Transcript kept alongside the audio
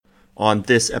On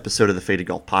this episode of the Faded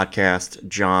Golf Podcast,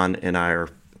 John and I are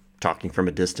talking from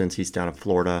a distance. He's down in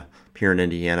Florida, here in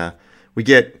Indiana. We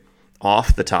get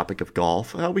off the topic of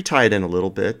golf. We tie it in a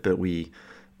little bit, but we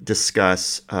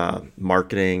discuss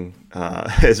marketing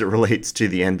as it relates to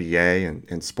the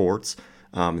NBA and sports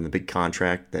and the big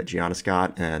contract that Giannis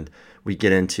got. And we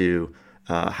get into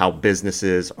how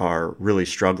businesses are really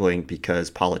struggling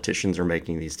because politicians are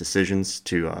making these decisions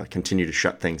to continue to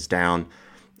shut things down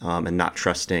and not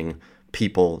trusting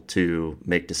people to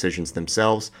make decisions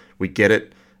themselves. We get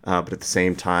it, but at the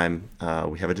same time,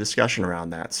 we have a discussion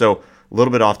around that. So a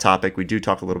little bit off topic. We do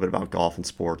talk a little bit about golf and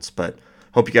sports, but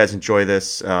hope you guys enjoy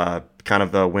this kind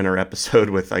of a winter episode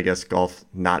with, I guess, golf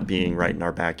not being right in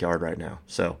our backyard right now.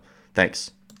 So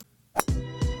thanks.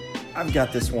 I've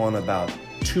got this one about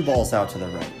 2 balls out to the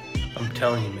right. I'm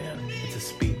telling you, man, it's a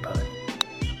speed putt.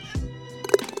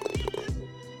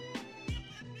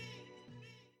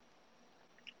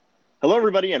 Hello,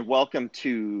 everybody, and welcome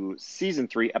to Season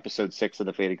 3, Episode 6 of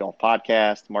the Faded Golf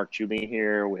Podcast. Mark Julien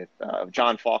here with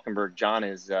John Falkenberg. John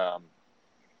is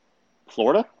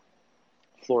Florida?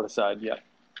 Florida side, yeah.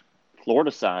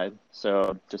 Florida side.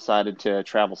 So decided to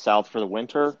travel south for the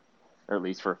winter, or at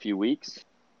least for a few weeks.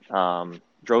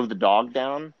 Drove the dog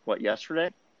down,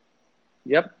 yesterday?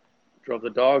 Yep. Drove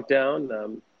the dog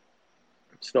down.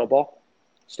 Snowball's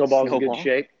in good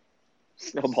shape.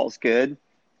 Snowball's good.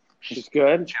 She's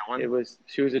good. Chilling.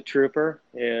 She was a trooper,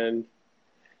 and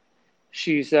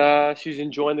she's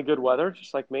enjoying the good weather,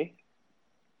 just like me.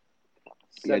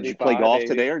 Yeah, did you play golf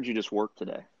today, or did you just work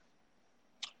today?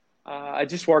 I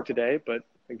just worked today, but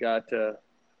I got to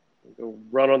go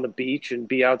run on the beach and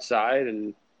be outside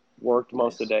and worked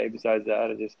most of the day. Besides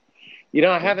that,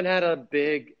 I haven't had a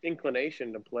big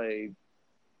inclination to play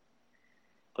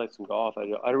some golf.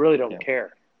 I really don't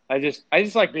care. I just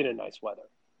like being in nice weather.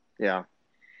 Yeah.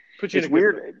 It's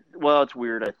weird. Well, it's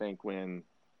weird, I think, so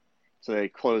they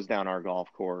closed down our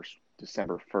golf course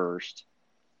December 1st.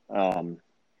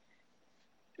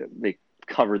 They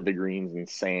covered the greens in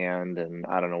sand, and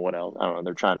I don't know what else. I don't know.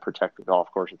 They're trying to protect the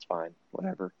golf course. It's fine.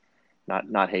 Whatever.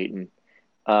 Not hating.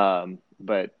 And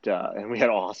we had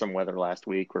awesome weather last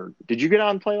week. Did you get out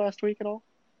and play last week at all?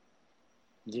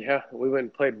 Yeah, we went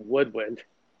and played Woodwind.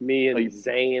 Me and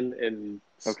Zane and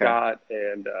Scott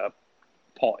and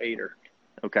Paul Ader.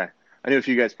 Okay. I knew if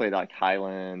you guys played like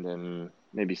Highland and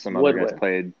maybe some other guys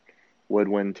played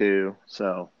Woodwind too.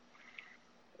 So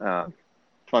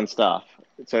fun stuff.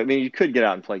 So, I mean, you could get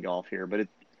out and play golf here, but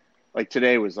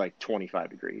today was like 25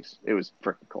 degrees. It was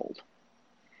freaking cold.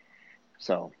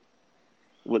 So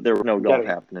there was no golf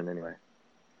happening anyway.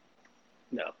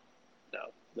 No.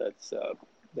 That's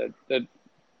that.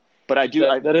 But I do.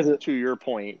 That isn't, to your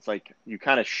point. It's like you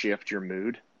kind of shift your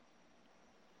mood.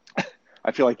 I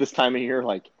feel like this time of year,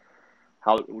 like,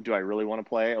 how do I really want to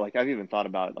play? Like, I've even thought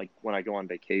about, like, when I go on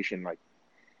vacation, like,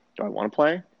 do I want to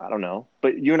play? I don't know.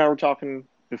 But you and I were talking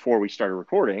before we started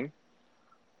recording.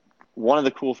 One of the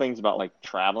cool things about, like,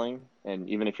 traveling, and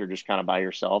even if you're just kind of by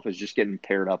yourself, is just getting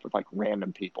paired up with, like,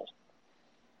 random people.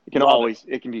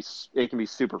 It can be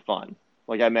super fun.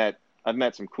 Like, I've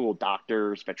met some cool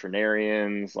doctors,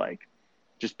 veterinarians, like,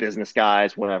 just business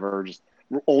guys, whatever, just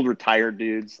old retired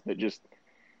dudes that just,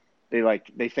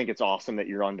 they think it's awesome that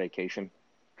you're on vacation.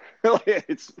 They're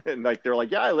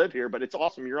like, yeah, I live here, but it's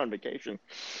awesome you're on vacation.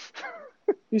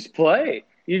 You just play.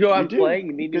 You go out and play.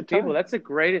 You meet new people. That's the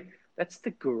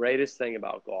greatest thing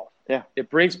about golf. Yeah, it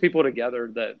brings people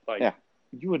together that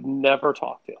you would never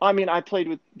talk to. I mean, I played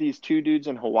with these 2 dudes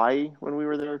in Hawaii when we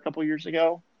were there a couple years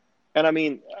ago, and I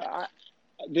mean,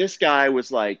 this guy was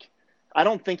like, I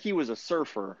don't think he was a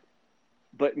surfer.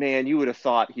 But, man, you would have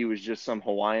thought he was just some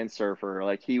Hawaiian surfer.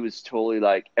 Like, he was totally,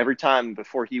 like, every time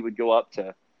before he would go up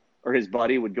to – or his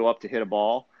buddy would go up to hit a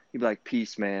ball, he'd be like,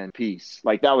 peace, man, peace.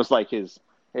 Like, that was like his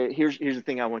hey, here's the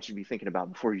thing I want you to be thinking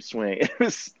about before you swing.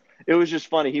 It was just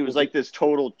funny. He was like this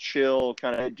total chill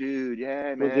kind of dude.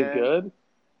 Yeah, man. Was it good?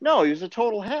 No, he was a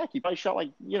total hack. He probably shot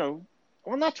like,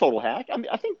 not total hack. I mean,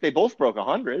 I think they both broke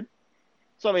 100.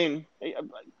 So, I mean –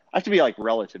 I have to be, like,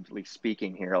 relatively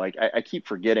speaking here. Like, I keep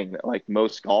forgetting that, like,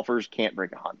 most golfers can't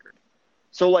break 100.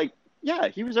 So, like, yeah,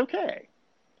 he was okay.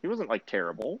 He wasn't, like,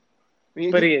 terrible. I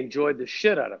mean, but he enjoyed the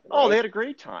shit out of it. Oh, right? They had a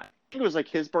great time. I think it was, like,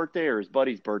 his birthday or his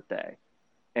buddy's birthday.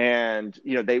 And,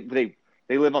 they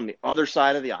live on the other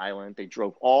side of the island. They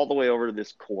drove all the way over to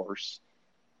this course.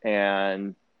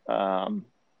 And,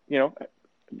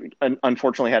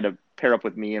 unfortunately had to pair up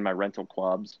with me and my rental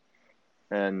clubs.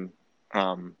 And,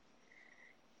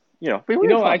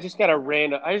 I just got a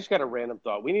random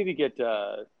thought. We need to get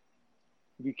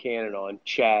Buchanan on,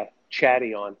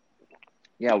 Chatty on.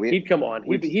 Yeah, He'd come on.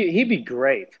 He'd be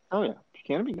great. Oh yeah,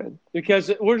 can be good.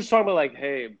 Because we're just talking about like,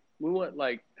 hey, we want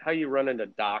like how you run into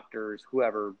doctors,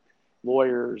 whoever,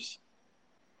 lawyers,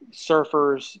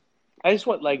 surfers. I just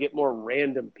want like get more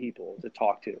random people to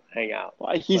talk to, hang out.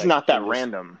 Well, he's like, not that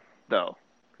random though.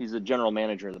 He's the general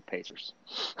manager of the Pacers.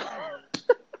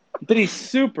 But he's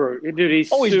super, dude. He's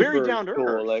he's super very down to cool.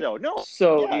 earth. Like,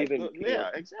 yeah, even. Yeah,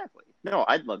 exactly. No,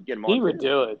 I'd love to get him on. He would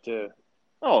do it too.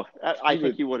 Oh, I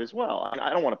think he would as well.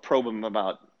 I don't want to probe him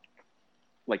about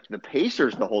like the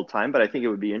Pacers the whole time, but I think it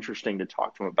would be interesting to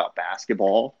talk to him about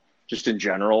basketball, just in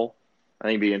general. I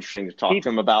think it'd be interesting to talk to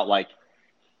him about like,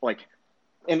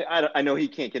 and I know he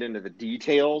can't get into the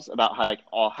details about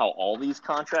how all these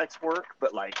contracts work,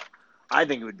 but like, I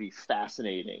think it would be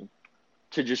fascinating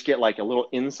to just get like a little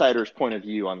insider's point of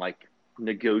view on like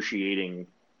negotiating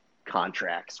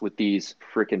contracts with these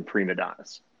freaking prima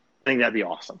donnas. I think that'd be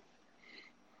awesome.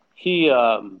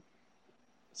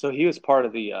 So he was part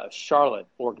of the Charlotte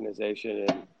organization,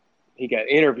 and he got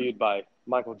interviewed by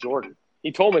Michael Jordan.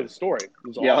 He told me the story. It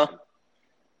was awesome.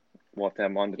 We'll have to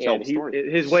have him on to tell the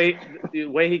story. The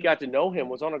way he got to know him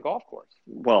was on a golf course.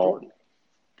 Well, Jordan.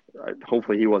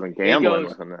 Hopefully he wasn't gambling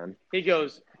with him then. He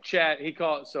goes, he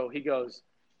goes,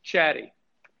 Chatty,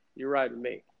 you're right with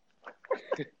me.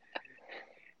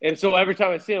 And so every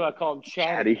time I see him, I call him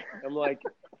Chatty. I was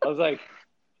like,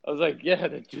 yeah,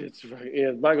 it's right.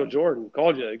 Yeah, Michael Jordan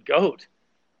called you a GOAT.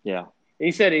 Yeah.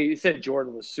 And he said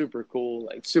Jordan was super cool,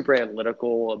 like super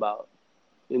analytical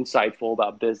insightful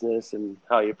about business and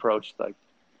how he approached like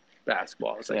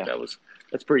basketball. It's like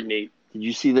that's pretty neat. Did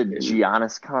you see the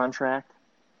Giannis contract?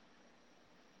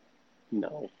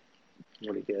 No.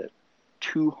 What did he get?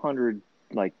 $225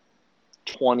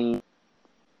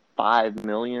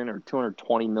 million or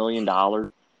 $220 million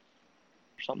or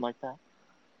something like that.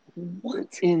 What?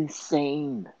 It's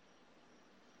insane.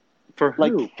 For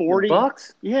like who?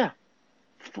 $40? Yeah.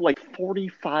 Like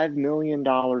 $45 million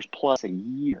plus a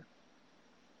year.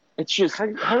 It's just how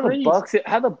the Bucks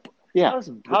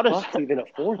even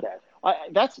afford that?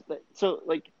 So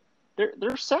like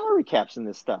there's salary caps in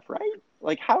this stuff, right?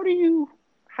 Like how do you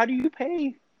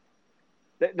pay?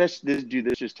 This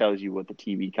just tells you what the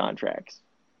TV contracts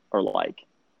are like.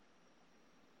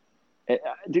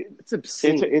 Dude, it's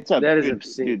obscene. That is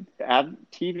obscene. Dude,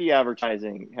 TV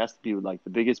advertising has to be like the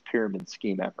biggest pyramid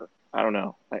scheme ever. I don't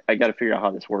know. I got to figure out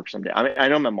how this works someday. I mean, I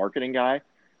know I'm a marketing guy,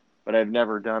 but I've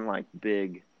never done like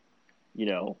big,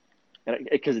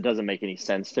 because it doesn't make any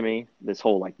sense to me. This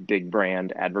whole like big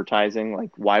brand advertising,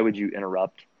 like why would you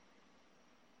interrupt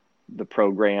the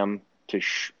program to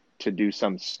do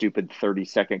some stupid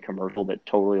 30-second commercial that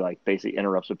totally like basically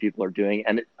interrupts what people are doing?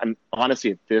 And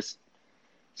honestly, at this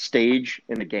stage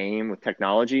in the game with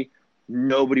technology,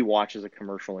 nobody watches a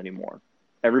commercial anymore.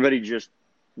 Everybody just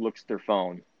looks at their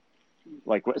phone.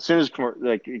 Like as soon as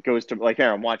it goes to like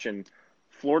here, I'm watching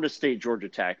Florida State Georgia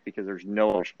Tech because there's no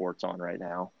other sports on right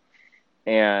now,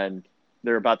 and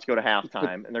they're about to go to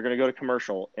halftime and they're going to go to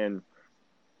commercial, and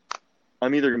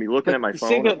I'm either going to be looking at my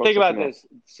phone. Think about this.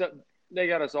 So they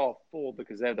got us all fooled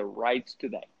because they have the rights to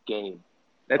that game.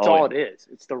 That's all it is.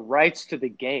 It's the rights to the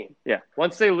game. Yeah.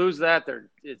 Once they lose that,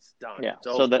 it's done. Yeah.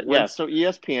 So so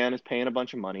ESPN is paying a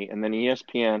bunch of money, and then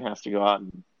ESPN has to go out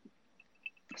and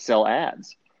sell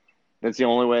ads. That's the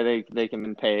only way they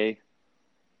can pay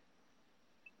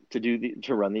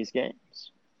to run these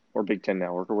games, or Big Ten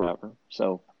Network or whatever.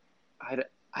 So, I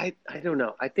don't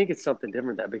know. I think it's something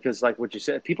different than that because, like what you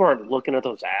said, people aren't looking at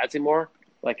those ads anymore.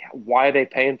 Like, why are they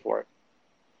paying for it?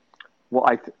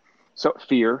 Well, so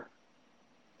fear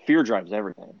drives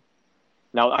everything.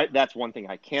 Now, that's one thing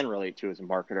I can relate to as a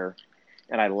marketer,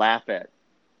 and I laugh at,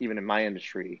 even in my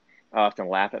industry, I often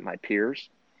laugh at my peers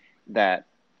that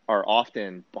are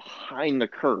often behind the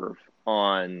curve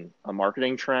on a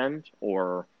marketing trend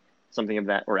or something of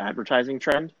that, or advertising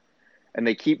trend, and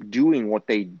they keep doing what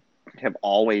they have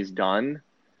always done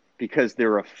because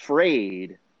they're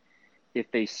afraid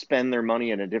if they spend their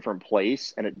money in a different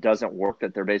place and it doesn't work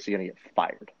that they're basically going to get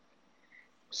fired.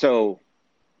 So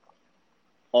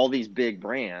all these big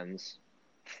brands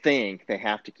think they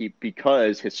have to keep,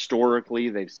 because historically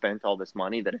they've spent all this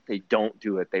money, that if they don't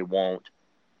do it, they won't,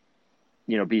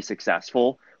 be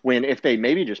successful. When if they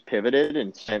maybe just pivoted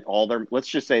and spent all their, let's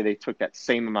just say they took that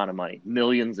same amount of money,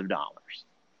 millions of dollars,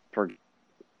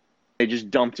 they just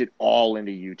dumped it all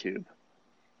into YouTube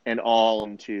and all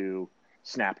into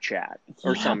Snapchat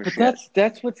or some shit.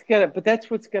 That's what's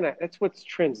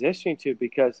transitioning to,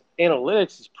 because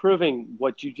analytics is proving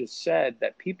what you just said,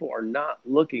 that people are not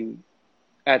looking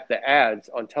at the ads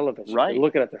on television. Right. They're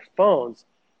looking at their phones.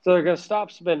 So they're going to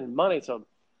stop spending money. So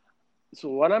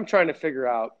what I'm trying to figure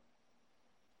out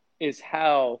is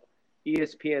how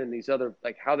ESPN and these other,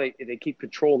 like, how they keep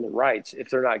controlling the rights if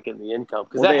they're not getting the income,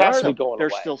 because that has to be going They're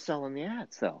away. still selling the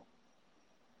ads though.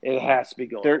 It has to be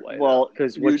going away. Well,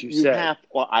 because what you said.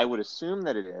 Well, I would assume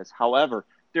that it is. However,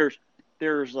 there's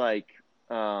really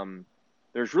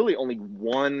only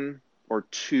one or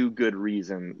two good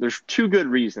reasons. There's two good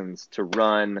reasons to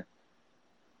run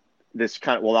this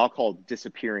kind of, well, I'll call it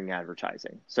disappearing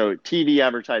advertising. So TV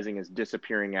advertising is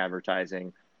disappearing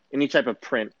advertising. Any type of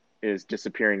print is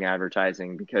disappearing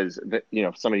advertising because,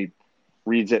 if somebody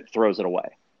reads it, throws it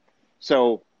away.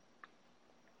 So,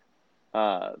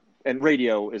 and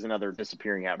radio is another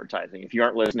disappearing advertising. If you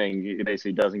aren't listening, it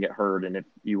basically doesn't get heard. And if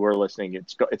you were listening,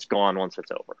 it's gone once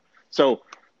it's over. So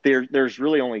there's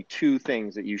really only two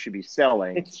things that you should be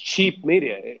selling. It's cheap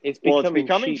media. It's becoming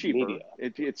cheap cheaper. Media.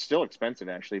 It's still expensive,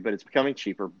 actually, but it's becoming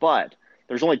cheaper. But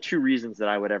there's only two reasons that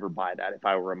I would ever buy that if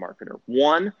I were a marketer.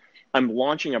 One, I'm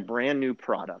launching a brand new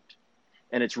product,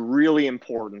 and it's really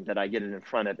important that I get it in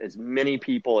front of as many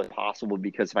people as possible,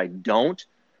 because if I don't,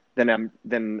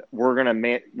 then we're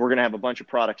gonna have a bunch of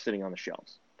products sitting on the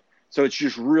shelves. So it's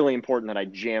just really important that I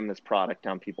jam this product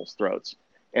down people's throats.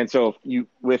 And so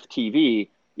with TV,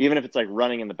 even if it's like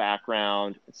running in the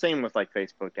background, same with like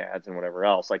Facebook ads and whatever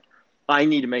else, like I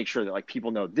need to make sure that like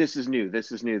people know this is new,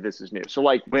 this is new, this is new. So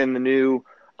like when the new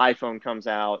iPhone comes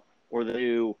out, or the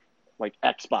new like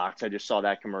Xbox, I just saw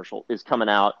that commercial, is coming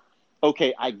out.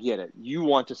 Okay, I get it. You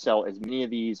want to sell as many of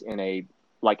these in a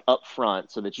like up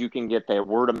front so that you can get their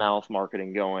word of mouth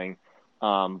marketing going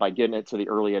by getting it to the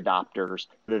early adopters,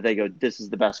 that they go, this is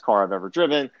the best car I've ever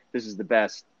driven. This is the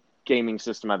best gaming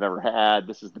system I've ever had.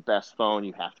 This is the best phone.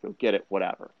 You have to go get it,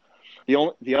 whatever.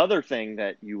 The other thing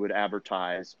that you would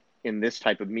advertise in this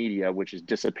type of media, which is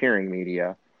disappearing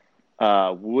media,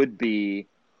 would be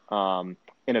an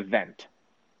event.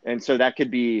 And so that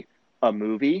could be a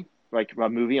movie. Like a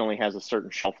movie only has a certain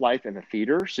shelf life in the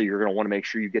theater, so you're going to want to make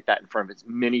sure you get that in front of as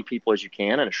many people as you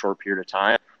can in a short period of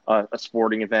time. A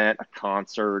sporting event, a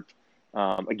concert,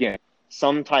 again,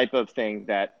 some type of thing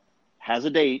that has a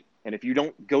date, and if you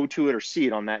don't go to it or see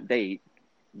it on that date,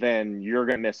 then you're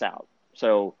going to miss out.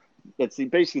 So that's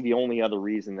basically the only other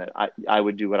reason that I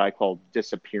would do what I call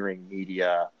disappearing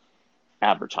media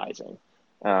advertising.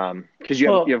 Because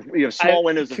you have small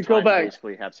windows of time to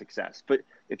basically have success. But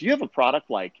if you have a product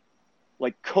like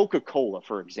Coca-Cola,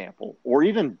 for example, or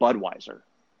even Budweiser,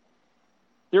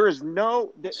 there is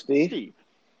no Steve.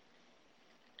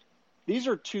 These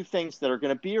are two things that are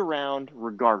going to be around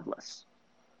regardless.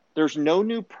 There's no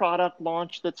new product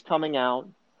launch that's coming out.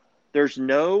 There's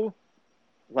no,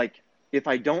 like, if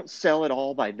I don't sell it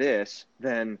all by this,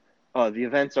 then the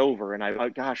event's over, and I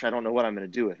don't know what I'm going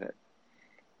to do with it.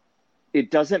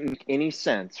 It doesn't make any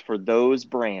sense for those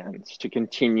brands to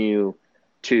continue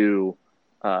to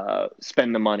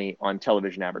spend the money on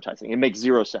television advertising. It makes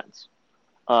zero sense.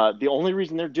 The only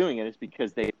reason they're doing it is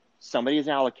because somebody has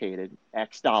allocated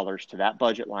X dollars to that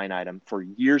budget line item for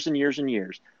years and years and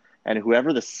years. And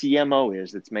whoever the CMO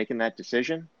is that's making that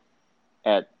decision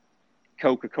at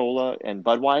Coca-Cola and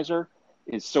Budweiser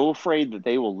is so afraid that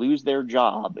they will lose their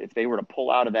job if they were to pull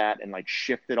out of that and like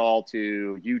shift it all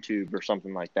to YouTube or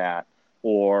something like that,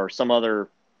 or some other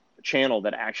channel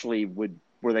that actually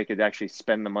where they could actually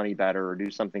spend the money better or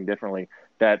do something differently,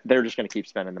 that they're just going to keep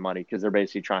spending the money because they're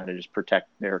basically trying to just protect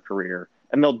their career.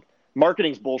 And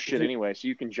marketing's bullshit anyway, so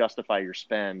you can justify your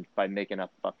spend by making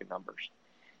up fucking numbers.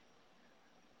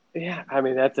 Yeah, I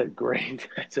mean, that's a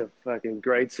fucking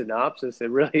great synopsis. It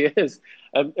really is.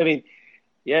 I mean,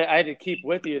 yeah, I had to keep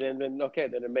with you, and then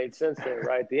it made sense there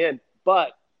right at the end.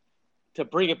 But to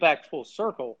bring it back full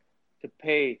circle, to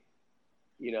pay,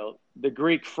 the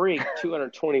Greek Freak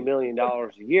 $220 million a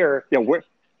year. Yeah,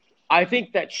 I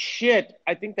think that shit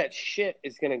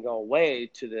is going to go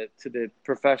away to the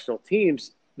professional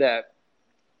teams, that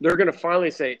they're going to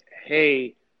finally say,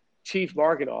 hey, chief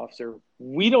marketing officer,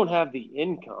 we don't have the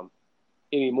income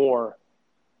anymore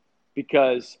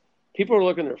because people are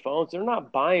looking at their phones. They're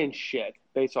not buying shit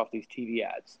based off these TV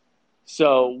ads.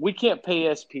 So we can't pay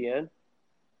ESPN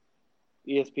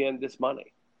this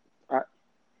money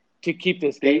to keep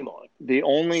this game on.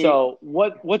 So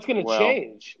what's going to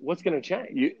change? What's going to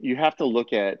change? You have to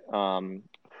look at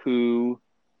who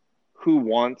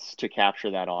wants to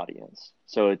capture that audience.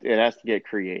 So it has to get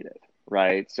creative,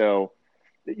 right? So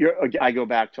I go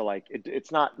back to like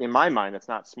it's not, in my mind, it's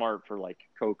not smart for like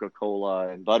Coca-Cola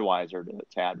and Budweiser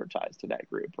to advertise to that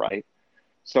group, right?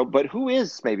 So, but who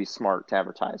is maybe smart to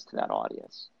advertise to that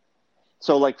audience?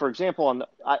 So, like for example,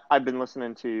 I've been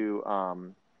listening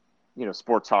to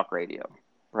sports talk radio,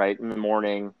 right, in the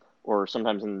morning, or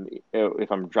sometimes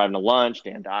if I'm driving to lunch,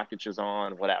 Dan Dockich is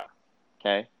on, whatever.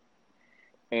 Okay,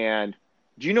 And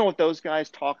do you know what those guys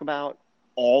talk about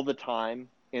all the time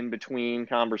in between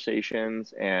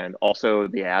conversations and also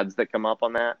the ads that come up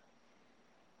on that?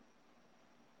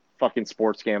 Fucking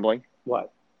sports gambling.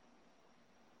 What?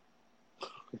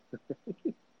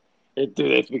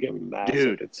 It's becoming massive.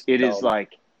 Dude, It's it dumb. is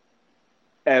like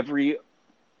every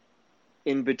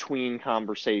in between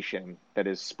conversation that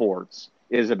is sports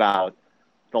is about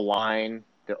the line,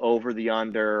 the over, the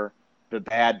under, the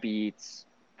bad beats,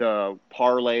 the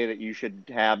parlay that you should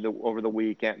have over the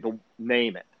weekend,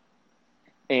 name it.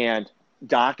 And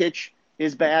Dockich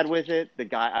is bad with it. The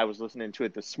guy, I was listening to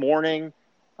it this morning,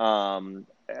 dropping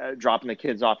the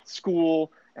kids off at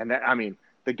school. And that, I mean,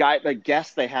 the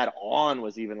guest they had on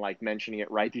was even like mentioning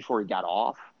it right before he got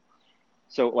off.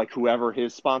 So like whoever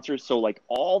his sponsors. So like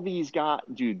all these guys,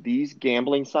 dude, these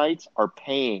gambling sites are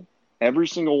paying every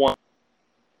single one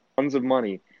tons of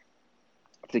money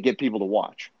to get people to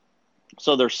watch.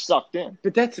 So they're sucked in.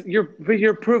 But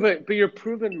you're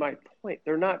proving my point.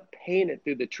 They're not paying it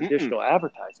through the traditional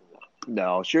advertising though.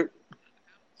 No, sure.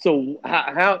 So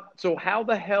how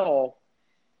the hell,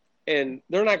 and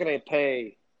they're not going to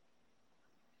pay.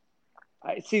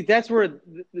 I see that's where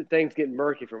the things get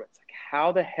murky from it. It's like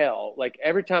how the hell, like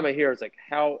every time I hear it's like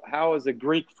how is a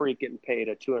Greek freak getting paid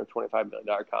a $225 million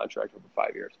contract over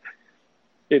 5 years?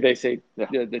 They say the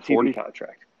TV 40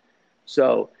 contract.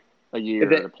 So a year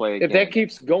to play a game. If that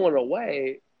keeps going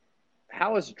away,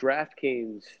 how is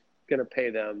DraftKings going to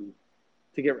pay them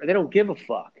to get? They don't give a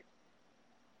fuck.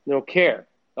 They don't care.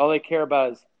 All they care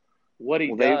about is what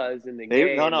he does in the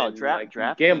game.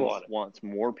 DraftKings wants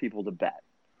more people to bet.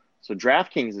 So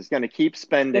DraftKings is going to keep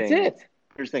spending. That's it.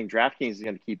 Here's the thing: DraftKings is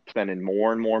going to keep spending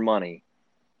more and more money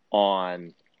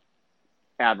on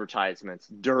advertisements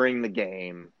during the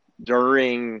game,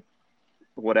 during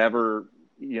whatever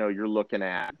you're looking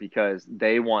at, because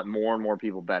they want more and more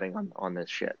people betting on this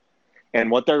shit. And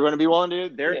what they're going to be willing to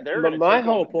do, they're going to. My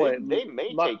whole point, they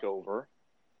may take over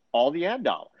all the ad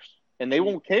dollars, and they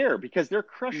won't care because they're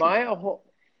crushing.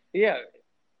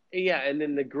 Yeah, and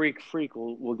then the Greek freak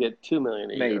will get $2 million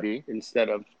a year instead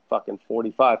of fucking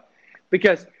 45,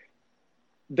 because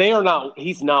they are not.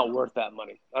 He's not worth that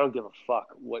money. I don't give a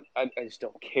fuck what. I just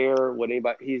don't care what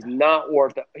anybody. He's not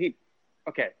worth that.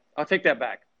 Okay, I'll take that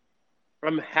back.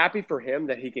 I'm happy for him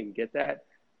that he can get that,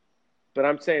 but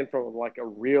I'm saying from like a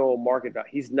real market value,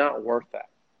 he's not worth that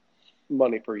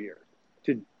money per year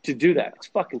to do that. It's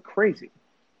fucking crazy.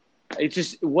 It's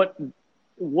just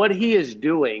what he is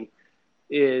doing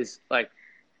is like,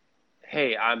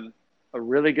 hey, I'm a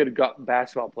really good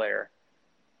basketball player.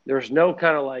 There's no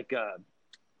kind of like,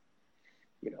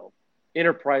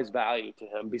 enterprise value to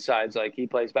him besides like he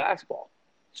plays basketball.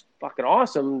 It's fucking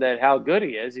awesome that how good he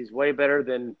is. He's way better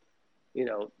than,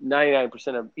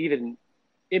 99% of even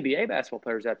NBA basketball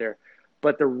players out there.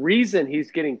 But the reason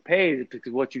he's getting paid is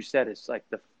because what you said is like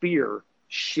the fear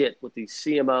shit with these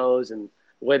CMOs and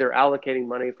the way they're allocating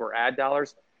money for ad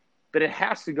dollars. But it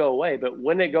has to go away. But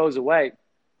when it goes away,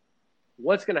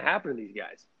 what's going to happen to these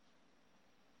guys?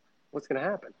 What's going to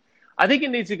happen? I think it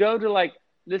needs to go to like,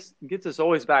 this gets us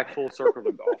always back full circle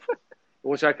to golf,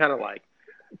 which I kind of like.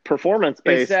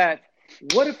 Performance-based. Is that,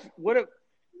 what if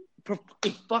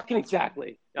fucking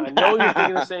exactly. I know you're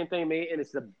thinking the same thing, me, and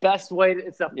it's the best way.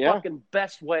 It's the fucking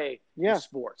best way in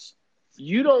sports.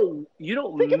 You don't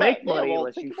make money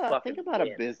unless you fucking think about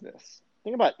win. A business.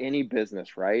 Think about any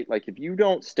business, right? Like if you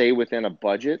don't stay within a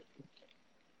budget,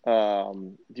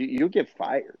 you get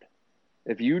fired.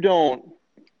 If you don't,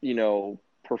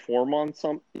 perform on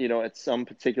some, at some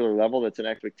particular level that's an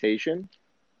expectation,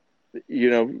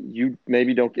 you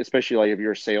maybe don't, especially like if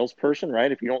you're a salesperson,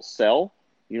 right? If you don't sell,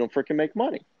 you don't freaking make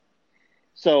money.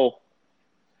 So,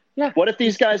 what if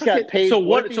these guys got paid? So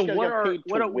what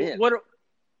win?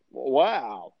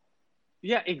 Wow.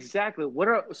 Yeah, exactly. What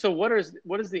is the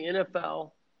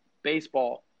NFL,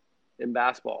 baseball, and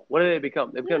basketball? What do they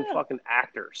become? They become fucking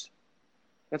actors.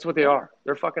 That's what they are.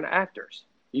 They're fucking actors.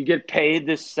 You get paid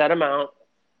this set amount.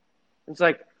 It's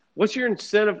like, what's your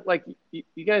incentive? Like,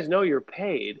 you guys know you're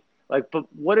paid. Like, but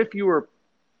what if you were,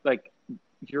 like,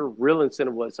 your real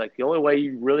incentive was like the only way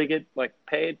you really get like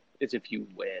paid is if you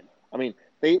win. I mean,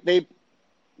 I think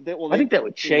that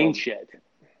would change shit.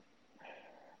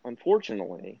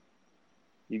 Unfortunately,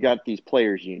 you got these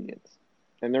players' unions,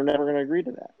 and they're never going to agree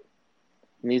to that.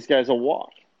 And these guys will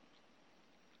walk.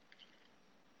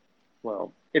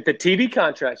 Well, if the TV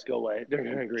contracts go away, they're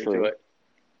going to agree to it.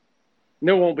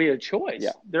 There won't be a choice.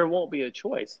 Yeah. There won't be a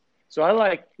choice. So I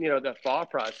like, the thought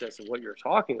process of what you're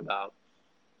talking about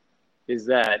is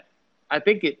that I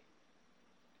think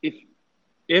if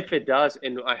it does,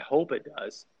 and I hope it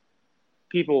does,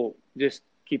 people just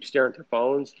keep staring at their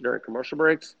phones during commercial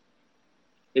breaks.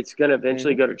 It's going to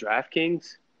eventually go to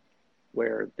DraftKings,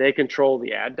 where they control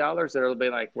the ad dollars, and it'll be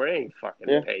like, we ain't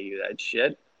fucking pay you that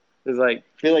shit. It's like,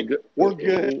 I feel like we're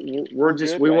good. We're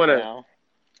just good we right want to. now.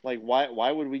 Like,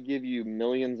 why would we give you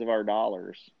millions of our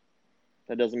dollars?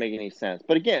 That doesn't make any sense.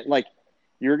 But again, like,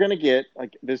 you're gonna get,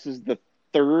 like, this is the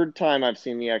third time I've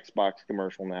seen the Xbox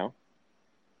commercial now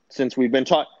since we've been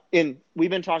talking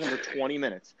for 20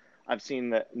 minutes. I've seen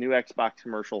the new Xbox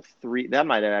commercial three. That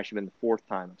might have actually been the fourth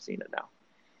time I've seen it now.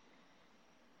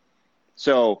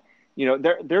 So, you know,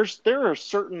 there are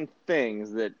certain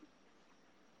things that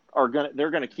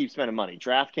they're gonna keep spending money.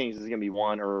 DraftKings is gonna be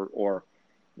one, or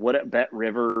what, Bet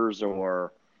Rivers,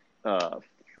 or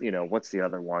you know, what's the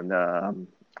other one?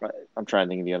 I'm trying to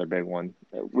think of the other big one.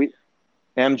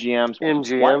 MGM's.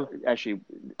 MGM. Actually,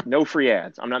 no free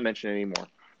ads. I'm not mentioning anymore.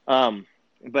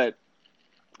 But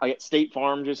I get State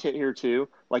Farm just hit here too.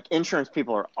 Like, insurance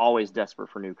people are always desperate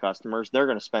for new customers. They're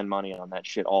going to spend money on that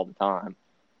shit all the time.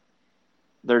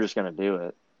 They're just going to do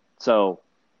it. So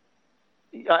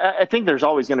I think there's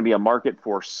always going to be a market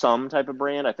for some type of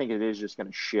brand. I think it is just going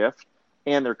to shift.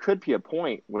 And there could be a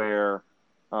point where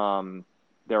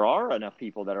there are enough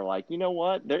people that are like, you know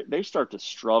what? They start to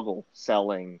struggle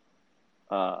selling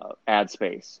ad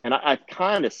space. And I've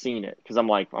kind of seen it, because I'm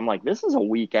like, this is a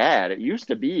weak ad. It used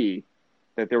to be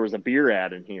that there was a beer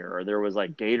ad in here, or there was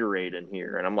like Gatorade in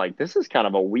here. And I'm like, this is kind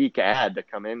of a weak ad to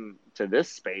come into this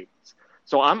space.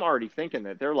 So I'm already thinking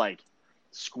that they're like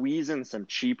squeezing some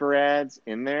cheaper ads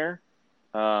in there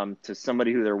to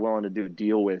somebody who they're willing to do a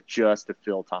deal with just to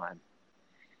fill time.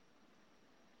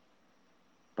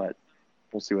 But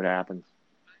we'll see what happens.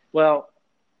 Well,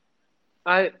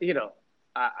 I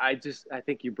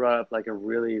think you brought up like a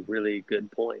really, really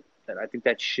good point. And I think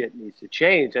that shit needs to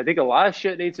change. I think a lot of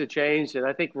shit needs to change. And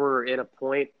I think we're in a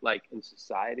point, like, in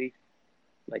society,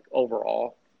 like,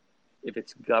 overall, if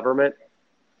it's government,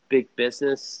 big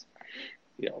business,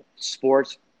 you know,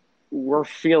 sports, we're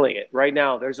feeling it right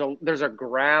now. There's a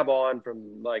grab on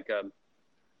from, like,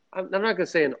 I'm not going to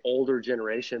say an older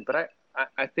generation, but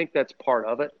I think that's part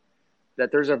of it.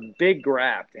 That there's a big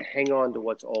grab to hang on to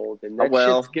what's old, and that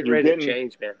shit's getting ready to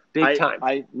change, man. Big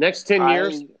time. Next 10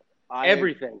 years,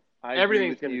 everything's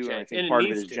going to change. I think part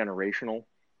of it is generational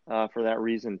for that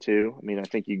reason too. I mean, I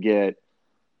think you get,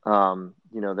 you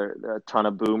know, there are a ton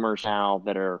of boomers now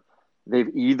that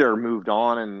they've either moved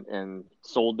on and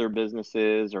sold their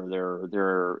businesses, or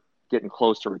they're getting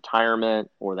close to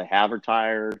retirement, or they have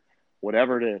retired,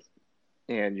 whatever it is,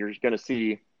 and you're going to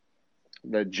see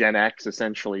the Gen X,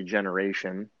 essentially,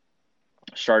 generation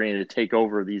starting to take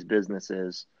over these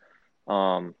businesses,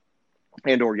 and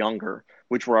or younger,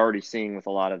 which we're already seeing with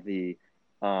a lot of the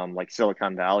like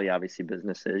Silicon Valley, obviously,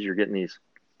 businesses. You're getting these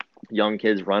young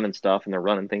kids running stuff, and they're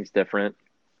running things different.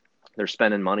 They're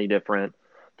spending money different.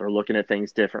 They're looking at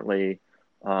things differently.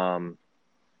 And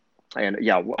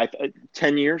yeah,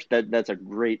 10 years, that's a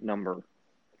great number,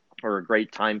 or a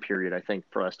great time period, I think,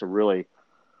 for us to really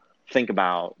think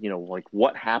about, you know, like,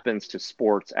 what happens to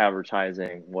sports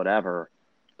advertising, whatever.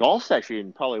 Golf's actually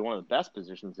in probably one of the best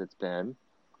positions it's been.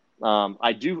 I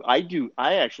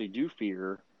actually do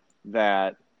fear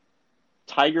that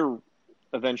Tiger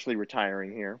eventually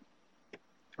retiring here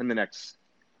in the next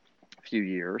few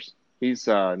years. He's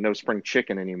no spring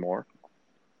chicken anymore,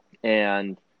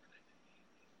 and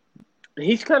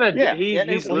he's kind of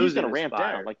he's going to ramp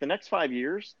down. Like, the next 5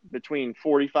 years, between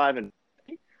 45 and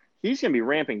 50, he's going to be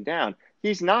ramping down.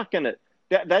 He's not going to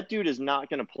that dude is not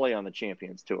going to play on the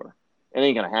Champions Tour. It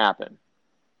ain't going to happen.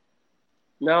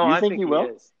 No, I think he will.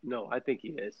 Is. No, I think he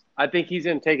is. I think he's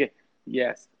going to take it.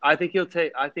 Yes, I think he'll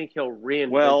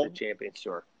reinvent the Champions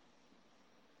Tour.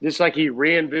 Just like he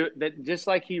reinvented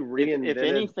if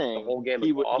anything, the whole game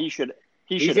of golf. He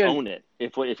should own it.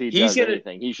 If he does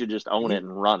anything, he should just own it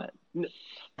and run it.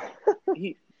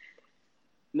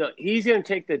 He's going to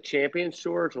take the Champions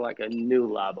Tour to, like, a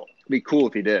new level. It'd be cool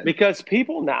if he did. Because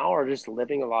people now are just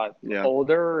living a lot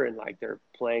older, and, like, they're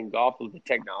playing golf with the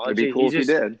technology. It'd be cool if he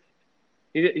did.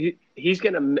 He's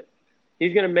going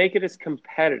to make it as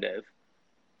competitive.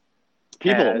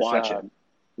 People will watch it.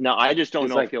 No, I just don't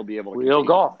know if he'll be able to real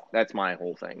golf. That's my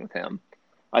whole thing with him.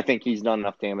 I think he's done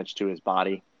enough damage to his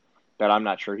body that I'm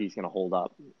not sure he's going to hold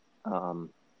up.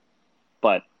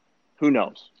 But who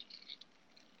knows?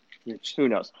 Who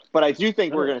knows? But I do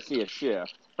think we're going to see a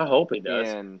shift. I hope he does.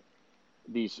 In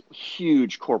these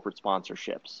huge corporate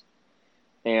sponsorships,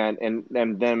 and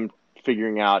them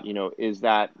figuring out, you know, is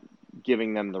that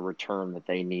giving them the return that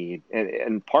they need?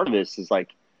 And part of this is, like,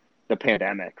 the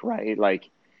pandemic, right? Like,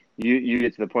 you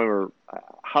get to the point where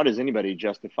how does anybody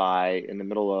justify in the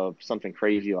middle of something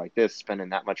crazy like this spending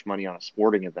that much money on a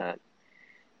sporting event?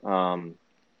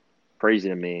 Crazy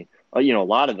to me. A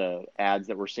lot of the ads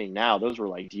that we're seeing now, those were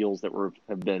like deals that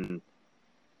have been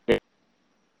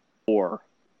before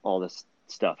all this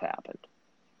stuff happened.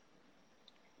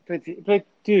 But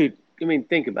dude, I mean,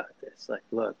 think about this. Like,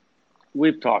 look,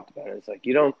 we've talked about it. It's like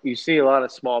you see a lot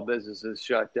of small businesses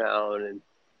shut down, and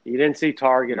you didn't see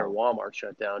Target or Walmart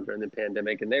shut down during the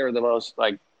pandemic, and they were the most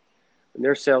and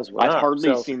their sales went up. I've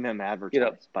hardly seen them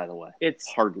advertise, by the way. It's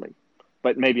hardly.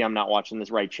 But maybe I'm not watching the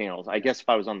right channels. I guess if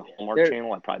I was on the Hallmark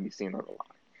channel, I'd probably be seeing it a lot.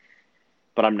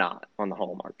 But I'm not on the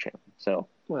Hallmark channel. So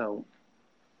well,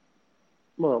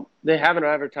 they haven't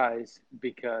advertised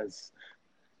because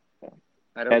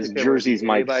I don't as think Jersey's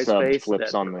Mike sub face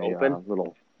flips on the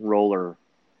little roller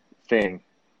thing.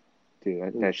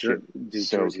 Dude, that shit is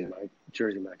so good.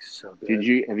 Jersey Mike's so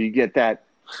good. Have you get that?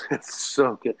 It's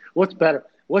so good. What's better?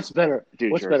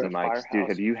 Dude, What's Jersey better? Mike's. Dude,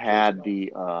 have you had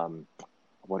the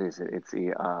what is it? It's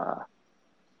the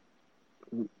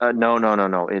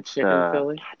no. It's chicken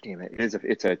Philly. God damn it!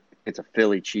 It's a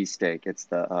Philly cheesesteak. It's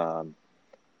the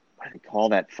what do they call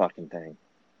that fucking thing?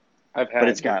 But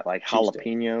it's got like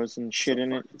jalapenos and shit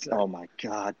in it. Oh my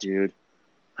god, dude!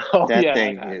 That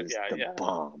thing is the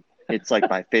bomb. It's like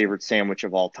my favorite sandwich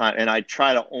of all time, and I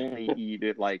try to only eat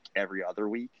it like every other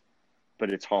week,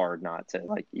 but it's hard not to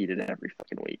like eat it every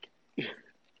fucking week.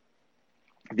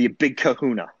 The Big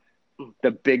Kahuna.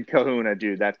 The Big Kahuna,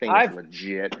 dude, that thing is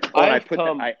legit. I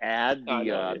add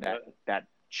that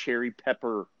cherry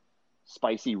pepper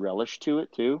spicy relish to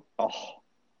it too. Oh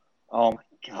my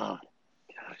god.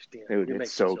 Gosh damn. Dude,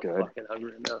 it's so good. Fucking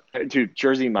hungry now. Dude,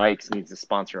 Jersey Mike's needs to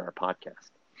sponsor our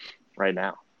podcast right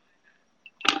now.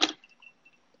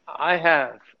 I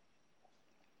have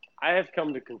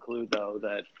come to conclude though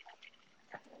that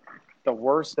the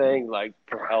worst thing, like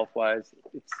for health wise,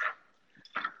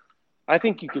 I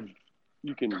think you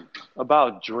can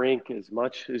about drink as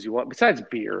much as you want besides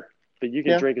beer, but you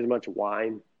can drink as much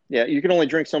wine. Yeah, you can only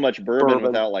drink so much bourbon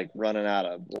without like running out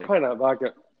of kind of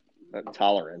vodka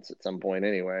tolerance at some point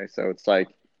anyway. So it's like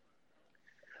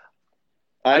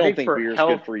I don't think beer is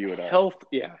good for you at all.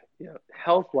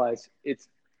 Health wise, it's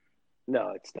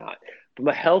not.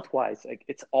 But health wise, like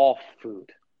it's all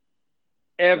food.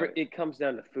 It comes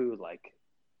down to food, like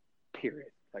period.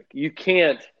 Like you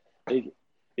can't.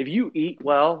 If you eat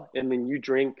well and then you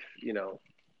drink,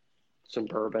 some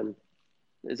bourbon,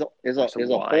 is a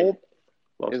whole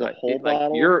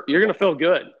bottle. You're gonna feel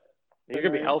good. You're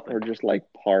gonna be healthy, or just like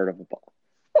part of a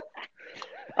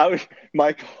bottle.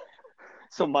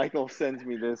 Michael sends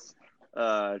me this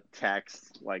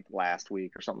text like last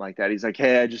week or something like that. He's like,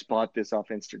 "Hey, I just bought this off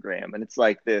Instagram, and it's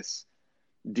like this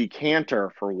decanter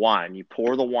for wine. You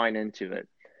pour the wine into it."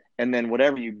 And then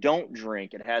whatever you don't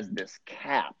drink, it has this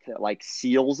cap that like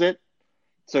seals it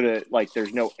so that like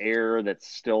there's no air that's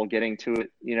still getting to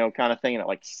it, kind of thing. And it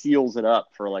like seals it up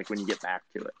for like when you get back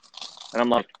to it. And I'm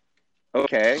like,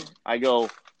 okay. I go,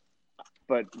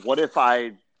 but what if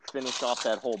I finish off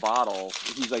that whole bottle?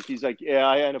 He's like, yeah,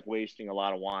 I end up wasting a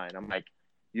lot of wine. I'm like,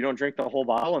 you don't drink the whole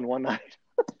bottle in one night?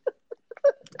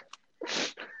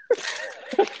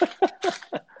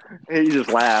 He just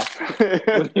laughed.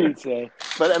 What do you say?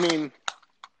 But I mean,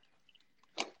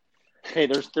 hey,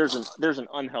 there's an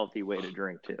unhealthy way to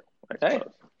drink too, I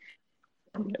suppose.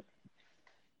 Hey.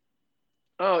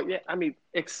 Oh yeah, I mean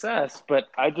excess, but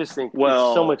I just think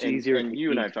it's so much easier. And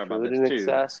you and I talk about this too.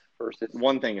 Excess versus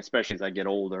one thing, especially as I get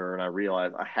older and I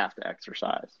realize I have to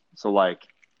exercise. So like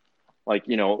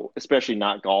especially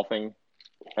not golfing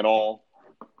at all.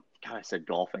 God, I said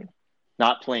golfing,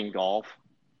 not playing golf.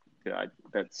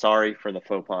 Sorry for the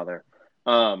faux pas there.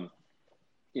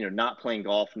 Not playing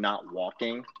golf, not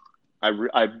walking.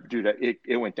 I do that.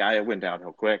 It went down. It went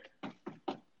downhill quick.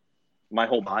 My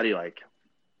whole body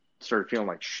started feeling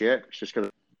like shit. It's just because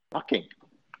of walking.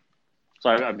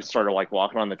 So I started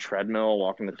walking on the treadmill,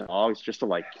 walking the dogs, just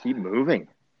to keep moving.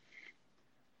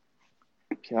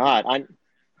 God,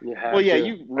 you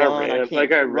run.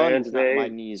 I ran today. My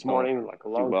knees this morning, a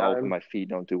long time. My feet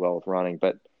don't do well with running,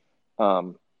 but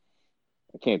I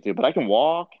can't do it. But I can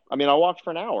walk. I mean, I walked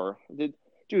for an hour. Dude,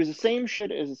 it's the same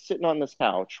shit as sitting on this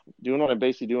couch, doing what I'm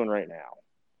basically doing right now,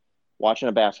 watching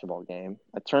a basketball game.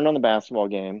 I turned on the basketball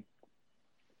game.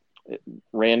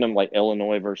 Random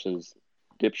Illinois versus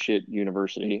dipshit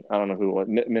University. I don't know who it was,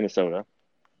 Minnesota.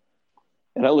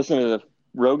 And I listened to the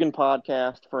Rogan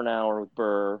podcast for an hour with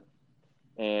Burr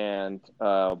and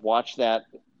watched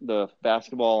the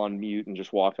basketball on mute and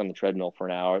just walked on the treadmill for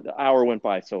an hour. The hour went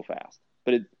by so fast.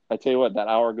 But I tell you what, that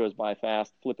hour goes by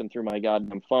fast, flipping through my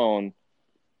goddamn phone.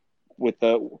 with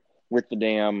the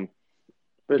damn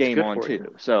But it's game good on for too.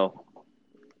 you. So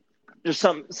just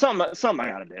something I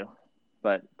got to do.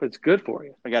 But it's good for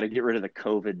you. I got to get rid of the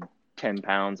COVID 10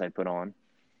 pounds I put on.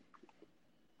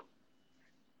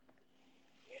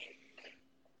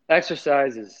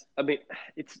 Exercise is, but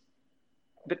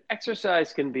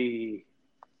exercise can be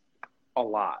a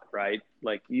lot, right?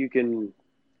 Like you can,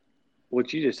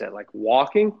 what you just said, like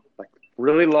walking, like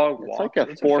really long It's walk. like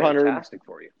a it's 400 fantastic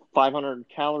for you. 500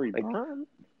 calorie burn.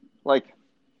 Like,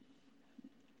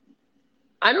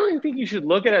 I don't even think you should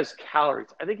look at it as calories.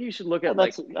 I think you should look at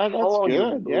that's how long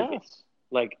you're good. moving. Yes.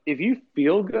 Like if you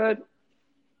feel good,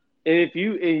 and if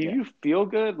you feel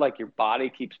good, like your body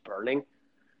keeps burning.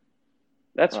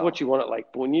 That's what you want.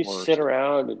 Like when you sit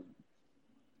around and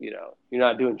you're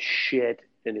not doing shit,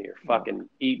 and you're fucking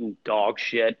eating dog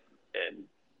shit, and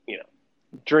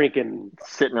drinking,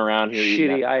 sitting around here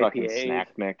shitty eating that fucking IPAs.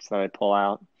 snack mix that I pull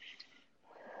out.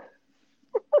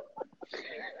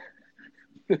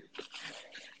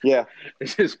 Yeah,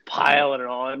 it's just piling it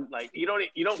on. Like you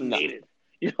don't need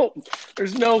it.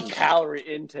 There's no calorie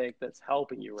intake that's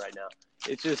helping you right now.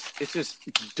 It's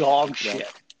just dog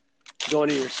shit going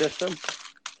to your system.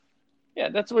 Yeah,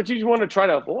 that's what you want to try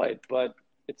to avoid, but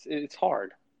it's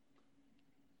hard.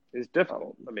 It's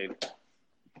difficult. I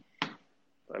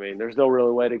mean, there's no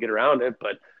real way to get around it,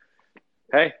 but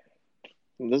hey,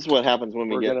 this is what happens when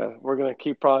we're gonna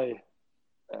keep probably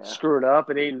screwing up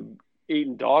and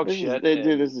eating dog shit.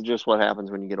 This is just what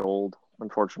happens when you get old,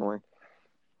 unfortunately.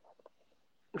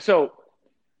 So,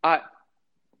 I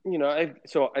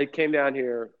came down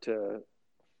here to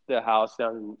the house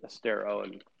down in Estero,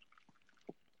 and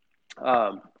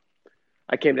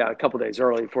I came down a couple days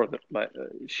early for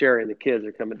Sherry and the kids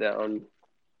are coming down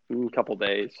in a couple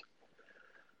days.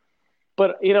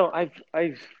 But I've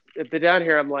been down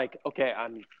here. I'm like, okay,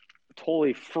 I'm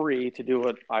totally free to do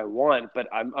what I want, but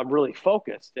I'm really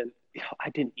focused. And I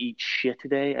didn't eat shit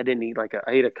today. I didn't eat I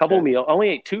ate a couple meals. I only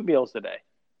ate 2 meals today,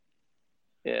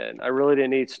 and I really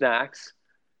didn't eat snacks.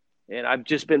 And I've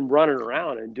just been running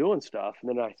around and doing stuff. And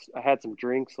then I had some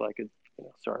drinks,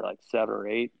 started like 7 or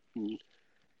 8,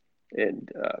 and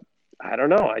I don't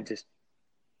know. I just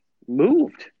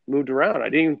moved around. I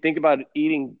didn't even think about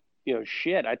eating,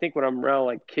 shit. I think when I'm around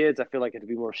like kids, I feel like I have to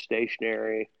be more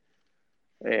stationary.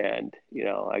 And,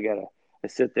 I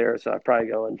sit there. So I probably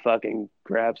go and fucking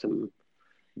grab some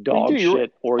dog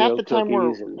shit, Oreo cookies.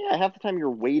 Half the time you're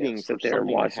waiting for sit there something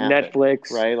and watch to happen,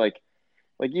 Netflix. right? Like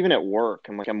even at work,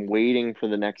 I'm waiting for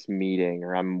the next meeting,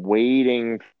 or I'm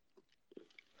waiting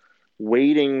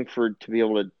to be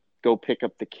able to go pick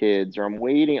up the kids, or I'm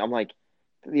like,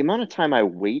 the amount of time I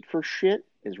wait for shit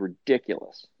is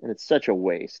ridiculous, and it's such a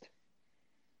waste.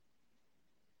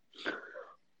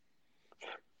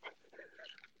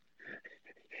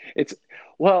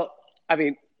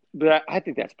 But I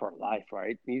think that's part of life,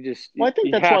 right? I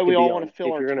think that's why we all want to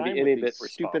fill our time with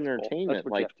these stupid entertainment,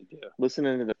 like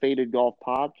listening to the Faded Golf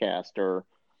podcast, or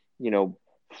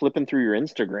flipping through your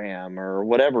Instagram or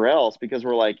whatever else, because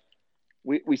we're like,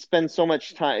 we spend so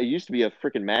much time. It used to be a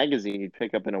freaking magazine you'd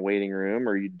pick up in a waiting room,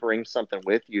 or you'd bring something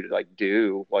with you to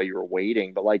do while you were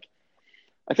waiting. But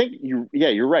I think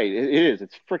you're right. It is.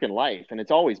 It's freaking life, and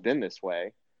it's always been this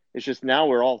way. It's just now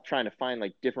we're all trying to find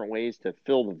different ways to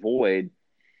fill the void,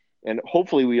 and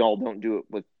hopefully we all don't do it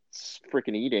with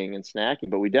freaking eating and snacking.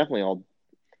 But we definitely all,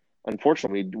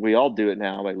 unfortunately, we all do it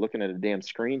now by looking at a damn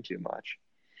screen too much.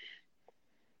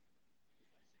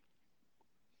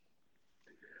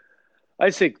 I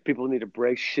just think people need to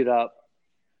break shit up.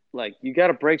 You got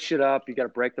to break shit up. You got to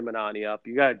break the monotony up.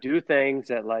 You got to do things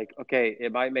that okay,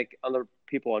 it might make other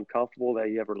people uncomfortable that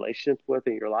you have relationships with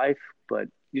in your life, but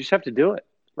you just have to do it.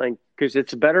 Because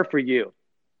it's better for you.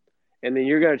 And then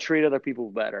you're going to treat other people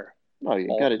better. No, you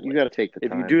got to take the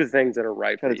time. If you do the things that are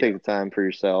right for you. Got to take the time for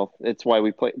yourself. It's why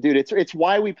we play. Dude, it's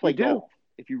why we play golf.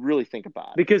 If you really think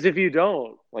about it. Because if you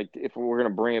don't. If we're going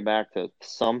to bring it back to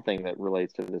something that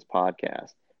relates to this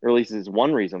podcast, or at least is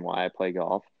one reason why I play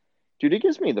golf. Dude, it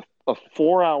gives me a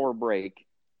 4-hour break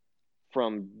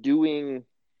from doing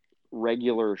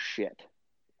regular shit.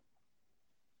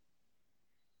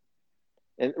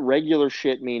 And regular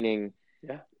shit meaning,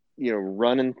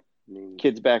 running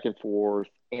kids back and forth,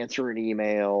 answering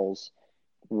emails,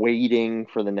 waiting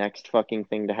for the next fucking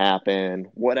thing to happen,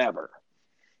 whatever.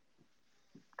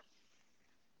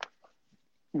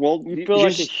 Well, you feel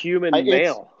like a human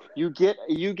male. You get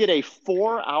a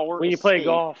 4-hour when you play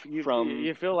golf. You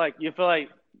feel like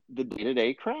the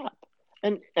day-to-day crap,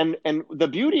 and the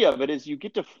beauty of it is you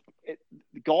get to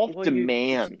golf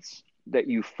demands that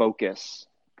you focus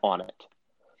on it.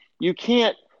 You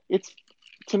can't. It's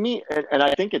to me, and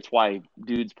I think it's why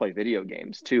dudes play video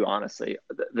games too. Honestly,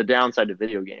 the downside of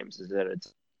video games is that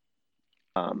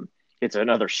it's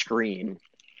another screen,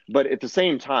 but at the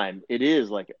same time, it is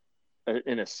like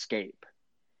an escape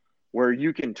where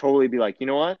you can totally be like, you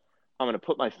know what? I'm going to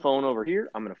put my phone over here.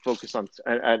 I'm going to focus on.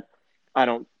 I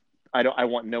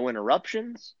want no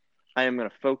interruptions. I am going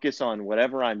to focus on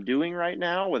whatever I'm doing right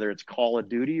now, whether it's Call of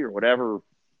Duty or whatever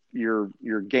your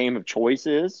game of choice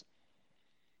is.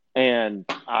 And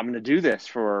I'm going to do this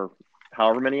for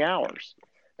however many hours.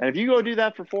 And if you go do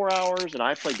that for 4 hours and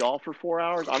I play golf for 4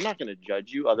 hours, I'm not going to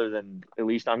judge you other than at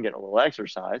least I'm getting a little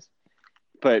exercise.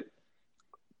 But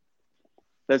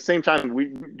at the same time,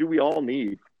 we all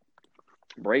need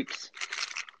breaks.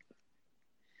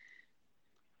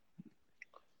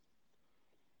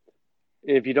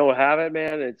 If you don't have it,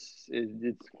 man, it's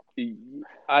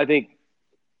I think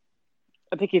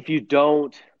if you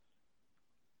don't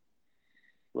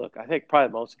look, I think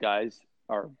probably most guys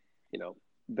are,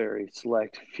 very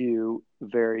select few,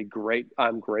 very great.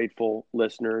 I'm grateful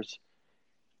listeners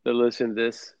that listen to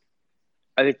this.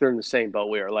 I think they're in the same boat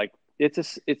we are. Like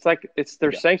it's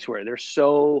their sanctuary. They're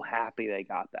so happy they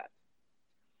got that.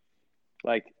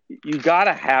 Like you got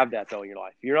to have that though in your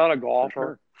life. If you're not a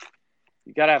golfer,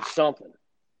 you got to have something,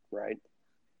 right?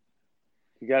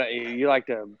 You like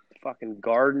to fucking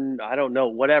garden. I don't know,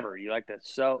 whatever you like to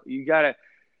sew. You got to,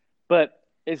 but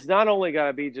it's not only got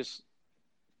to be just.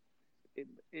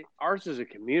 Ours is a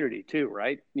community too,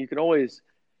 right? You can always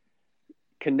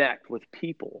connect with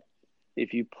people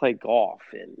if you play golf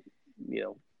and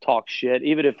talk shit,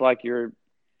 even if like you're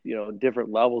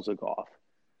different levels of golf.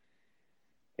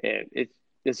 And it's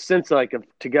a sense like of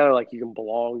together, like you can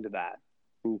belong to that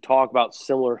and talk about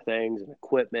similar things and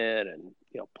equipment and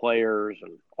players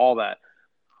and all that.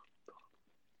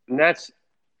 And that's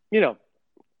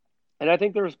and I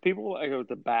think there's people like with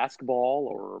the basketball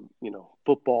or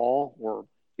football or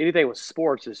anything with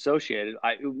sports associated.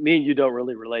 Me and you don't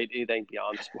really relate anything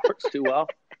beyond sports too well,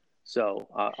 so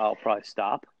I'll probably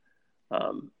stop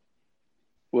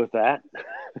with that.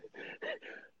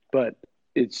 But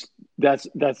that's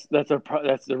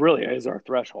really is our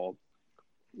threshold.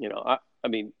 I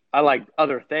mean, I like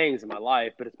other things in my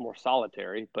life, but it's more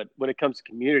solitary. But when it comes to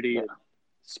community and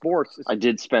sports, I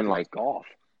did spend like golf.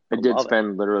 I did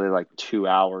spend literally like 2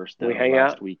 hours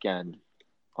last weekend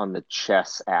on the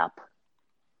chess app.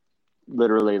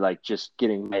 Literally like just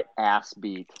getting my ass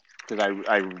beat because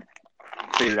I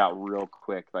figured out real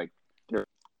quick like they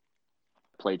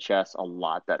play chess a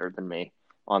lot better than me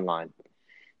online.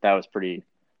 That was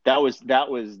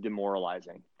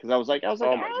demoralizing because I was like, oh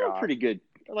my God, I'm pretty good.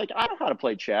 Like I know how to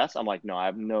play chess. I'm like, no, I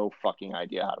have no fucking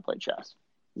idea how to play chess.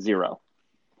 Zero.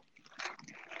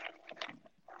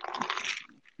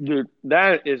 Dude,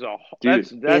 that's the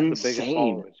biggest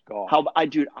problem is golf.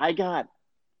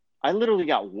 I literally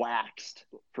got waxed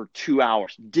for 2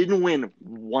 hours. Didn't win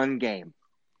one game.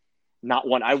 Not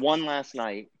one. I won last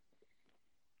night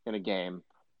in a game,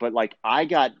 but like I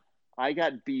got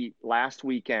beat last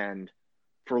weekend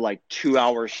for like 2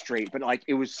 hours straight. But like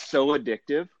it was so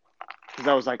addictive because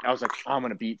I was like, I'm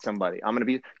gonna beat somebody. I'm gonna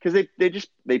beat because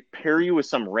they pair you with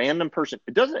some random person.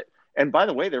 It doesn't. And by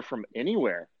the way, they're from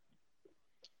anywhere.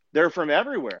 They're from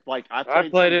everywhere. Like I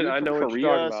played it. I know what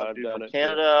you're talking about. From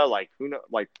Canada. Like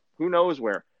who knows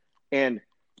where? And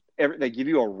they give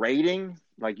you a rating.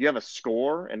 Like you have a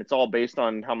score, and it's all based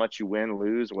on how much you win,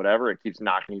 lose, whatever. It keeps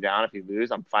knocking you down if you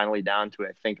lose. I'm finally down to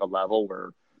I think a level where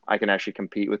I can actually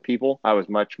compete with people. I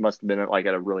must have been at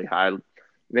a really high.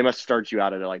 They must start you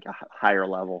out at like a higher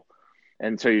level,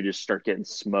 and so you just start getting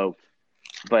smoked.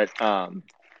 But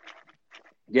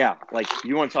yeah, like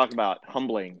you want to talk about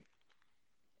humbling.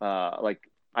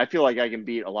 I feel like I can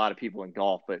beat a lot of people in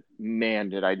golf, but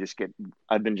man,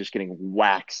 I've been just getting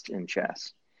waxed in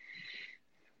chess.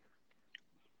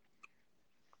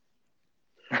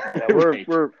 Yeah, I'm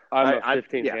a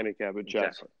 15th handicap at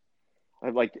chess.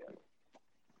 Exactly.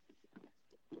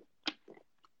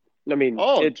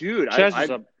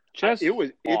 Chess it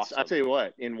was awesome. I'll tell you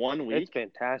what, in 1 week, it's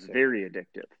fantastic. Very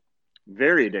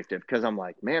addictive because I'm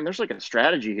like, man, there's like a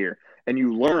strategy here. And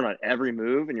you learn on every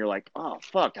move, and you're like, oh,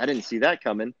 fuck, I didn't see that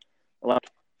coming.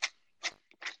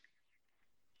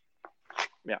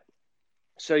 Yeah.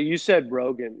 So you said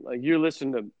Rogan. Like you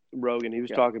listened to Rogan. He was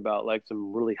talking about like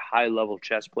some really high-level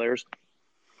chess players.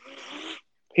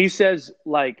 He says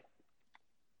like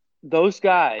those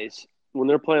guys, when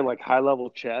they're playing like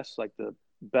high-level chess, like the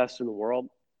best in the world,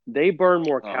 they burn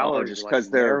more calories just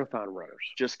because they're marathon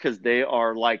runners. Just because they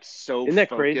are like so Isn't that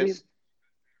focused. Crazy?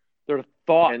 Their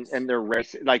thoughts and they're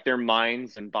racing, like their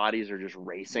minds and bodies are just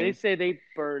racing. They say they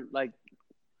burn like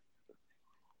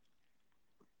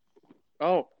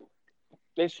Oh,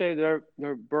 they say they're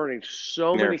burning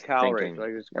so They're many calories. thinking.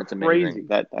 Like it's That's crazy. amazing.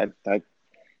 That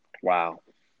wow.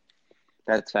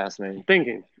 That's fascinating.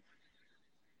 Thinking.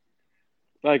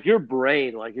 Like your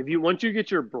brain, like if you once you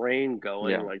get your brain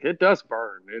going, Yeah. like it does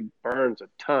burn. It burns a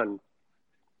ton.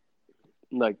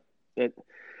 Like it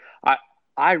I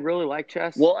I really like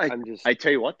chess. Well, I'm just I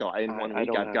tell you what though, in one I week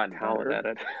don't I've have gotten talent better.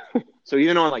 at it. So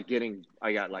even though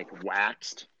I got like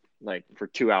waxed like for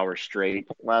 2 hours straight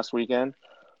last weekend,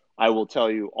 I will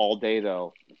tell you all day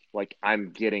though, like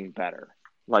I'm getting better.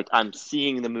 Like I'm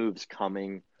seeing the moves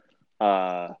coming.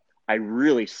 I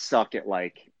really suck at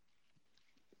like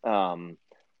um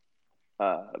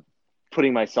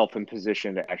putting myself in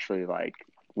position to actually like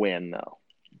win though.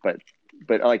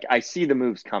 But like I see the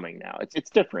moves coming now.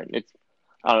 It's different. It's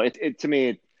I don't know. It to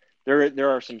me there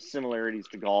are some similarities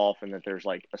to golf and that there's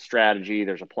like a strategy,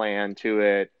 there's a plan to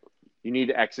it. You need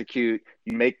to execute.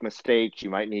 You make mistakes.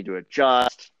 You might need to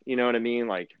adjust. You know what I mean?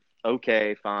 Like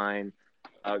okay, fine.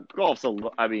 Golf's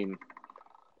I mean,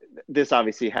 this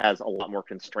obviously has a lot more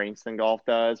constraints than golf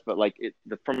does, but like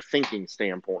from a thinking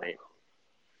standpoint,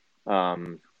 I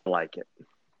like it.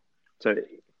 So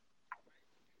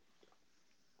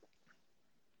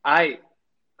I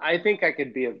I think I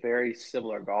could be a very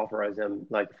similar golfer as him,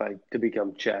 like if I to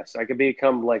become chess. I could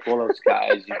become like one of those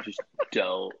guys you just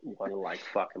don't want to like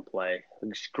fucking play.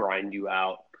 Just grind you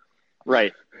out.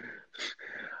 right,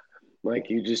 Like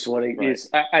you just want to.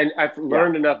 right, I've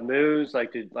learned enough moves,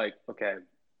 like to like. Okay,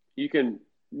 you can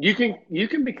you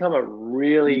can become a you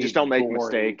really just don't make boring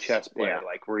mistakes. chess player, Yeah,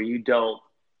 like where you don't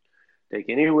take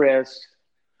any risks,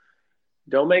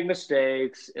 don't make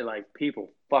mistakes, and like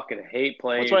people fucking hate that's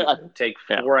playing why. you. It'll take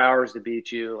Yeah, 4 hours to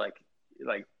beat you. Like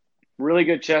really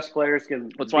good chess players can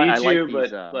that's why I beat like you,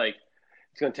 these but like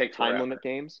it's gonna take time forever. limit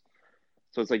games.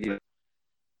 So it's like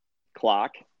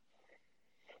clock.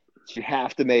 So you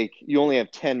have to make. You only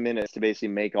have 10 minutes to basically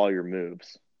make all your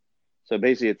moves. So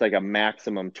basically, it's like a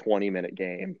maximum 20-minute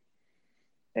game,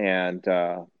 and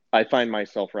I find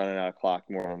myself running out of clock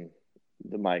more on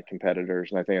my competitors,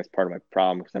 and I think that's part of my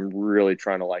problem because I'm really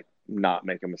trying to like not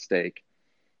make a mistake.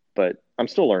 But I'm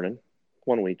still learning.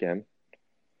 One weekend,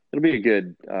 it'll be a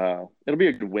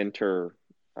good winter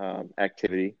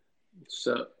activity.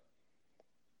 So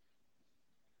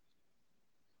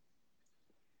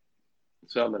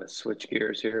so I'm gonna switch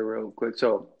gears here real quick.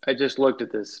 So I just looked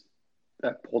at this.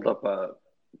 I pulled up a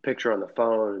picture on the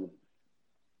phone.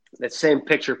 That same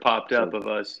picture popped up So of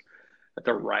us at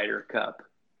the Ryder Cup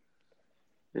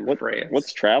in what's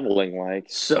France. traveling like?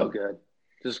 So good.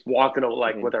 Just walking I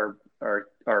like mean, with our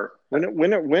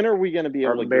when are we going to be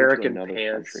our able to go to American another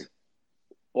country? pants,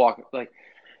 walk like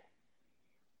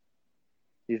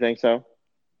You think so?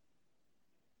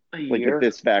 a Like if year.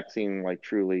 this vaccine like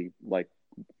truly like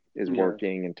is Yeah.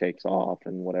 working and takes off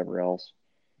and whatever else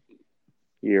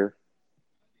year.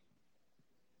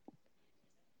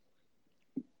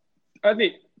 I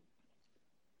think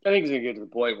I think it's gonna get to the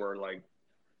point where like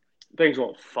things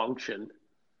won't function.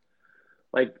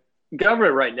 Like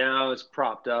government right now is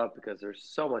propped up because there's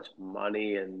so much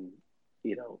money and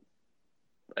you know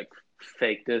like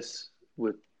fakeness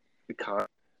with the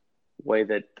way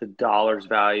that the dollar's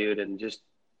valued and just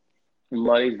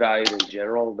money's valued in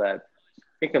general that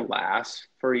it can last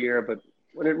for a year, but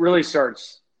when it really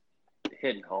starts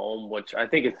hitting home, which I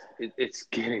think it's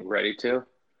getting ready to,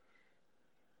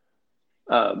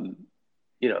 um,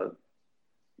 you know,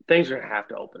 things are gonna have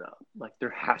to open up. Like there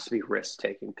has to be risk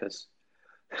taking because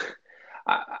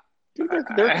I, Dude,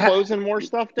 they're closing more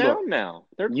stuff look, down now.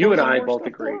 They're you and closing I more both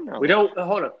stuff agree. down now. We don't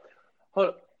hold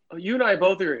on. You and I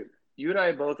both agree. You and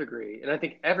I both agree, and I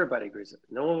think everybody agrees.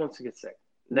 No one wants to get sick.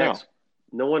 Next,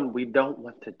 no one. We don't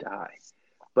want to die,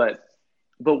 but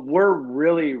we're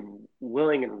really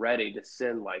willing and ready to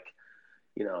send like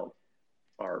you know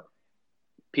our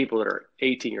people that are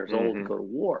 18 years old to Mm-hmm. go to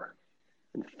war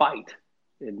and fight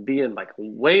and be in like a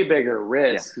way bigger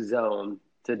Yeah. risk zone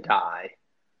to die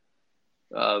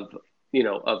of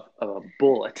of a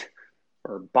bullet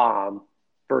or bomb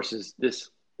versus this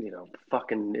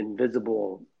fucking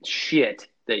invisible shit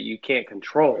that you can't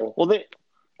control. Well,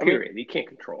 Period. You can't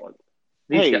control it.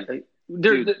 These hey, guys,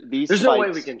 dude, these there's no way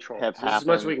we fights control have it. There's as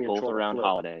much as we happened can both control around the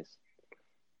holidays,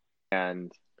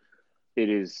 and it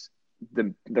is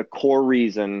the core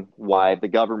reason why the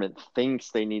government thinks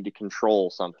they need to control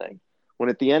something. When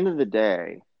at the end of the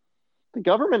day, the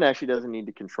government actually doesn't need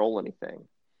to control anything.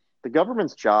 The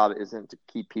government's job isn't to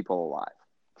keep people alive.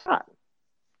 It's not.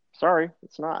 Sorry,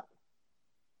 it's not.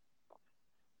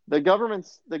 The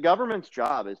government's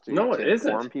job is No, to it isn't.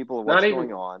 inform people of Not what's even.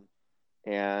 going on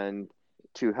and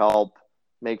to help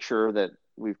make sure that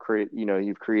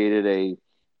you've created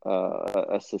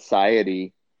a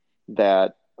society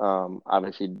that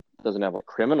obviously doesn't have like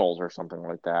criminals or something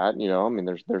like that. I mean,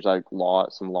 there's like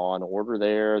some law and order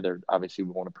there. There obviously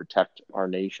we want to protect our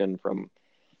nation from,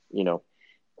 you know,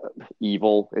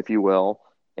 evil, if you will,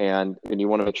 and you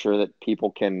want to make sure that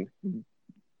people can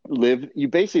live.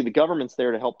 The government's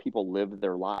there to help people live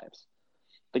their lives.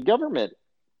 The government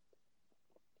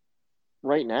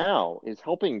right now is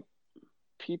helping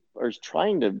people, or is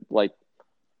trying to like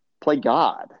play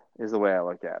God, is the way I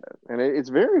look at it, and it's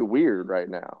very weird right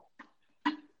now.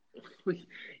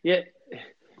 Yeah,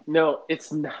 no,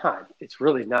 it's not. It's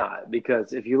really not,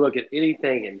 because if you look at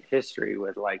anything in history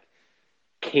with like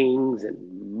kings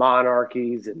and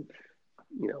monarchies and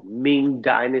Ming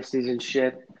dynasties and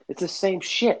shit, it's the same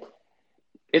shit.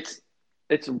 It's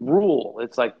rule.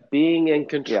 It's like being in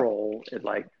control and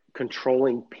like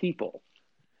controlling people.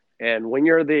 And when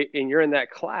you're in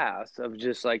that class of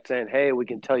just like saying, "Hey, we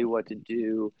can tell you what to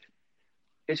do,"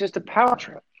 it's just a power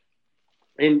trip.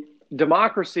 In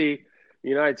democracy, the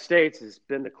United States has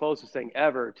been the closest thing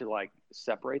ever to like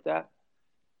separate that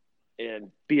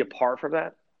and be apart from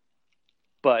that.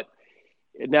 But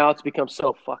now it's become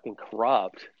so fucking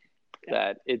corrupt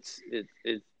that it's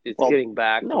getting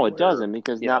back. No, it doesn't,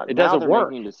 because now it doesn't work.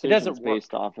 Making decisions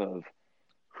based off of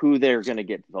who they're going to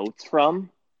get votes from.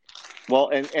 Well,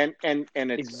 and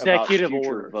it's executive about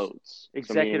future orders. Votes.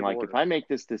 Executive orders. If I make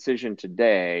this decision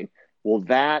today, will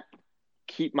that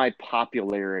keep my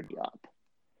popularity up?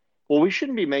 Well, we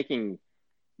shouldn't be making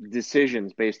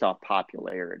decisions based off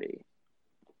popularity.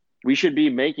 We should be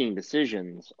making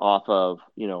decisions off of,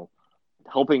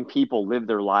 helping people live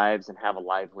their lives and have a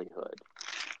livelihood.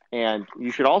 And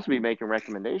you should also be making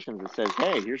recommendations that says,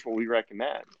 hey, here's what we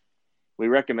recommend. We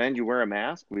recommend you wear a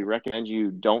mask. We recommend you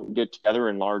don't get together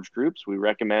in large groups. We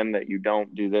recommend that you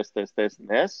don't do this, this, this, and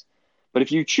this. But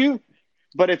if you choose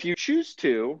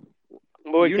to,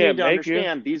 you need to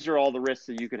understand these are all the risks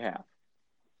that you could have.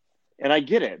 And I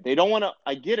get it. They don't want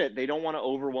to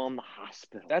overwhelm the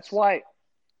hospital. That's why.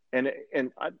 And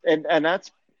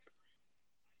that's.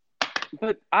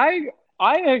 But I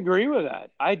agree with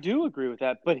that. I do agree with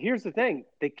that. But here's the thing: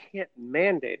 they can't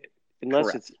mandate it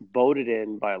unless Correct. It's voted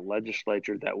in by a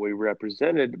legislature that we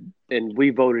represented and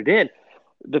we voted in.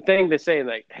 The thing they're saying,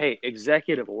 like, hey,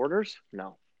 executive orders,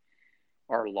 no,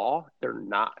 are law. They're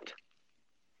not.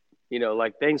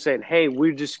 Like things saying, hey,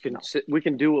 we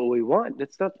can do what we want.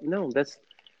 That's not. No, that's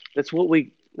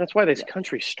why this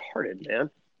country started, man,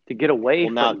 to get away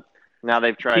from. Now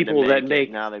they've tried people to make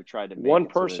one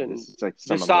person so it's like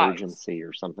some decides. emergency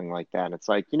or something like that. It's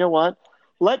like, you know what?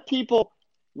 Let people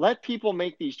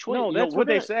make these choices. No, that's what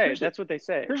they say. That's what they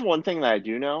say. Here's one thing that I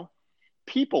do know: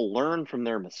 people learn from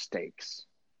their mistakes.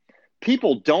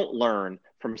 People don't learn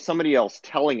from somebody else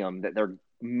telling them that they're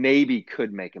maybe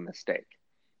could make a mistake.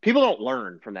 People don't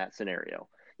learn from that scenario.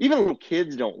 Even little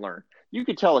kids don't learn. You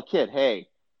could tell a kid, hey,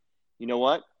 you know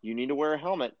what? You need to wear a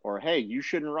helmet, or hey, you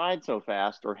shouldn't ride so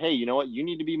fast, or hey, you know what? You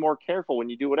need to be more careful when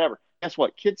you do whatever. Guess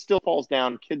what? Kid still falls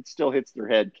down, kid still hits their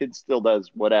head, kid still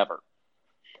does whatever.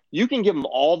 You can give them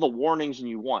all the warnings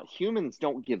you want. Humans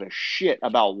don't give a shit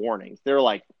about warnings. They're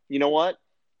like, you know what?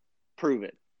 Prove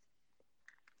it.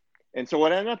 And so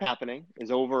what ended up happening is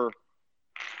over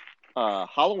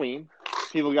Halloween,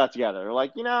 people got together. They're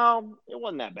like, it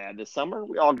wasn't that bad this summer.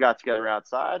 We all got together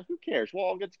outside. Who cares? We'll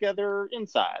all get together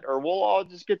inside, or we'll all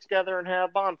just get together and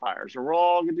have bonfires, or we'll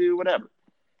all do whatever.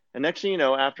 And next thing you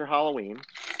know, after Halloween,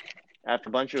 after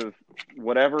a bunch of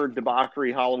whatever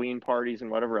debauchery Halloween parties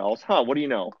and whatever else, what do you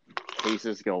know?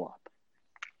 Cases go up.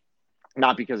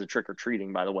 Not because of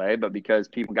trick-or-treating, by the way, but because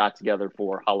people got together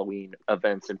for Halloween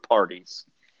events and parties.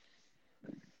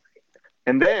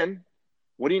 And then,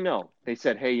 what do you know? They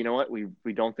said, hey, you know what? We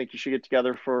don't think you should get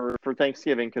together for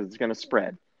Thanksgiving because it's going to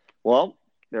spread. Well,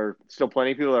 there are still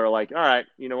plenty of people that are like, all right,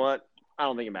 you know what? I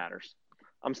don't think it matters.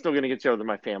 I'm still going to get together with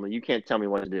my family. You can't tell me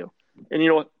what to do. And you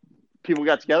know what? People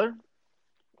got together,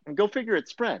 and go figure it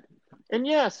spread. And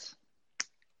yes,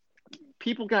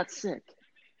 people got sick.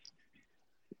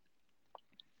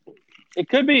 It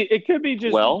could be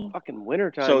just fucking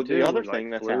wintertime. So too, the other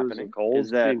thing that's happening is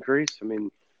that increase. I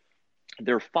mean,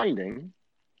 they're finding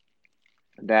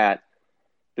that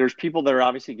there's people that are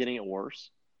obviously getting it worse,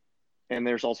 and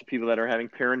there's also people that are having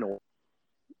paranoia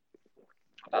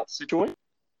about the situation.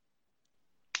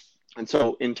 And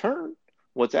so, in turn,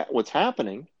 what's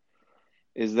happening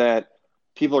is that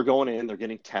people are going in, they're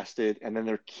getting tested, and then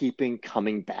they're keeping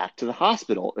coming back to the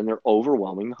hospital, and they're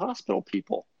overwhelming the hospital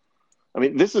people. I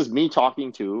mean, this is me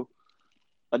talking to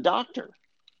a doctor,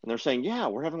 and they're saying, yeah,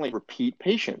 we're having like repeat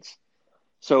patients.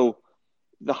 So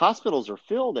the hospitals are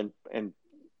filled, and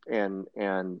and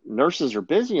nurses are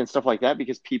busy and stuff like that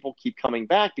because people keep coming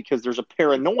back because there's a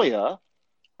paranoia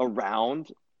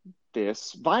around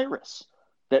this virus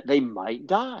that they might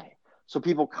die. So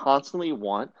people constantly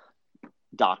want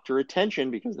doctor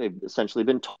attention because they've essentially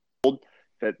been told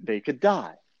that they could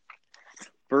die,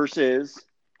 versus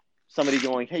somebody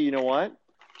going, hey, you know what?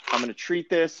 I'm going to treat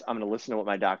this. I'm going to listen to what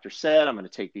my doctor said. I'm going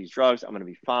to take these drugs. I'm going to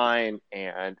be fine,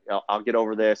 and I'll get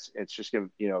over this. It's just going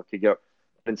to go.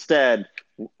 Instead,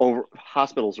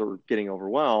 hospitals are getting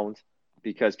overwhelmed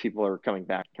because people are coming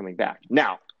back.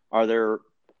 Now, are there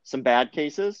some bad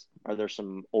cases? Are there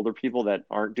some older people that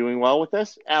aren't doing well with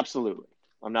this? Absolutely.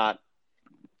 I'm not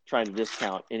trying to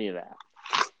discount any of that,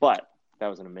 but that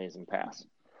was an amazing pass.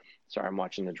 Sorry, I'm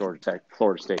watching the Georgia Tech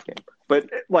Florida State game. But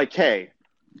like, hey,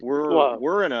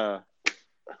 we're in a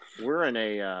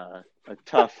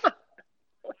tough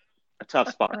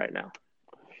spot right now.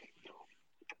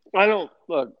 I don't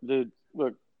look, dude.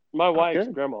 Look, my wife's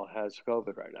grandma has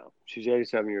COVID right now. She's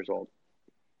 87 years old.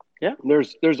 Yeah,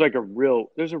 there's a real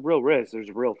risk. There's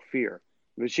a real fear.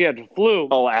 I mean, she had the flu.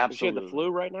 Oh, absolutely. If she had the flu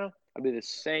right now, I'd be the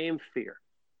same fear.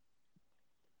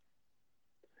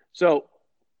 So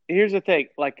here's the thing,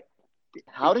 like,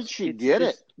 how did she get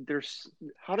it?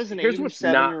 How does an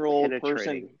 87-year-old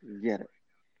person get it?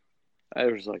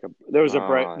 There was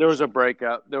a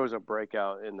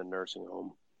breakout in the nursing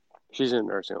home. She's in a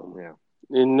nursing home. Yeah.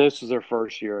 And this is her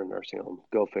first year in nursing home.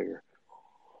 Go figure.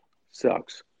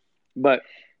 Sucks. But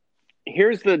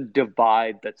here's the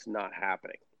divide that's not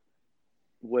happening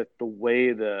with the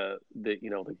way the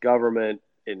government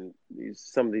and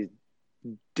some of these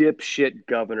dipshit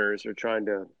governors are trying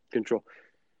to control,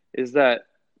 is that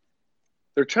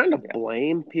they're trying to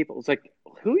blame people. It's like,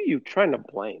 who are you trying to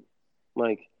blame?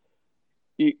 Like,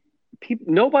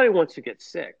 nobody wants to get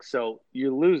sick, so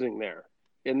you're losing there.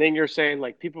 And then you're saying,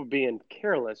 like, people being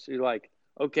careless. You're like,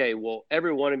 okay, well,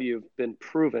 every one of you have been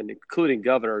proven, including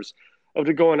governors,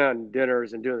 of going out on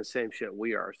dinners and doing the same shit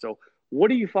we are. So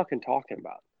what are you fucking talking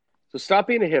about? So stop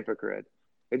being a hypocrite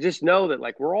and just know that,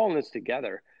 like, we're all in this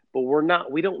together, but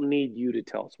we don't need you to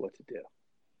tell us what to do.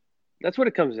 That's what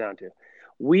it comes down to.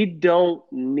 We don't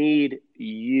need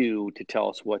you to tell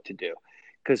us what to do,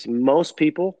 because most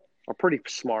people are pretty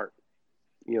smart.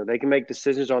 They can make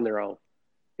decisions on their own.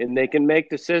 And they can make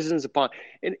decisions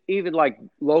and even like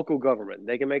local government,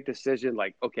 they can make decisions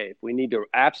like, okay, if we need to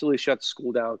absolutely shut the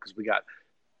school down because we got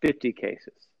 50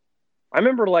 cases. I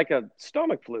remember like a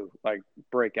stomach flu, like,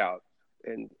 breakout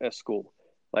in a school.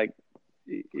 Like,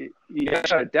 you got to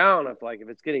shut it down if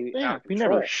it's getting out of control.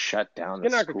 We never shut down the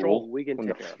school. Out of control, we can when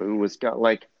take the flu was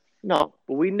no.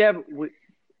 But we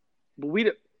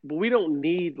don't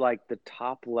need like the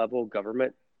top level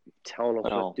government telling us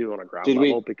what to do on a ground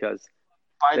level, because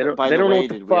they don't know what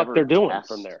the fuck they're doing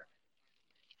from there.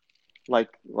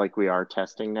 Like we are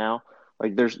testing now.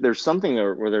 Like there's something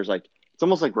where there's like, it's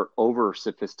almost like we're over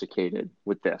sophisticated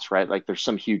with this, right? Like there's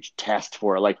some huge test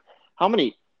for it. Like,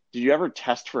 did you ever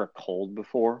test for a cold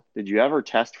before? Did you ever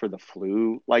test for the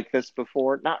flu like this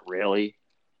before? Not really.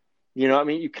 I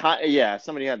mean,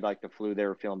 somebody had like the flu, they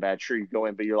were feeling bad. Sure, you go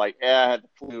in, but you're like, I had the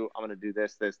flu. I'm going to do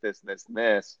this, this, this, this, and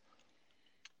this.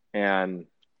 And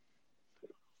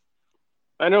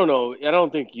I don't know. I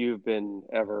don't think you've been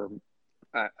ever,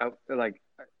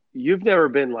 you've never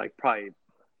been like probably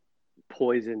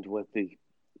poisoned with the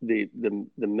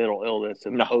mental illness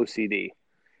of OCD,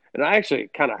 and I actually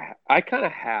kind of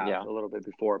have a little bit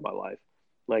before in my life.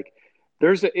 Like,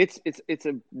 it's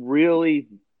a really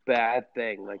bad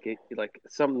thing. Like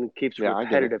something that keeps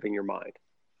repetitive in your mind,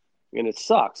 and it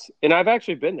sucks. And I've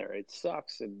actually been there. It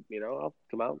sucks, and I'll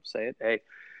come out and say it. Hey.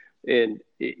 And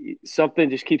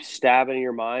something just keeps stabbing in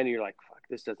your mind, and you're like, fuck,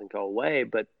 this doesn't go away.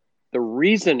 But the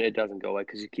reason it doesn't go away,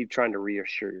 because you keep trying to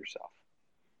reassure yourself.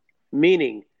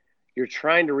 Meaning, you're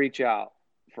trying to reach out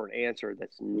for an answer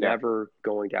that's never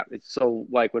going down. It's so,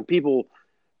 like, when people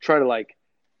try to,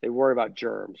 they worry about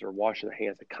germs or washing their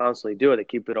hands, they constantly do it. They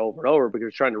keep it over and over because they're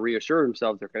trying to reassure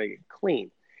themselves they're going to get clean.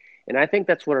 And I think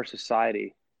that's what our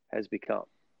society has become.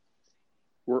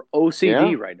 We're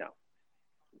OCD right now.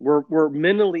 We're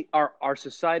mentally, our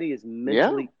society is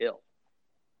mentally ill.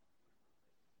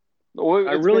 Well,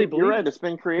 I really believe you're right. It's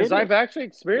been created, because I've actually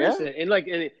experienced it.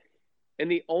 And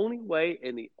the only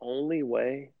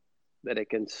way that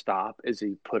it can stop is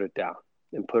you put it down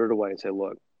and put it away and say,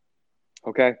 look,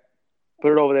 okay,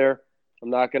 put it over there.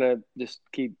 I'm not gonna just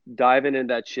keep diving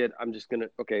into that shit. I'm just gonna,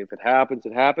 if it happens,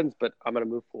 it happens. But I'm gonna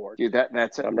move forward. Dude,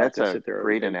 that's a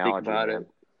great analogy, about man. It.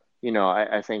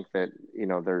 I think that,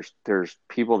 there's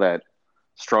people that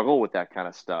struggle with that kind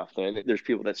of stuff. There's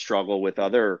people that struggle with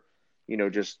other,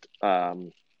 just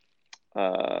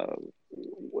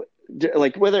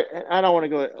like whether I don't want to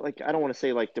go like I don't want to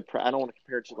say like I don't want to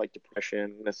compare it to like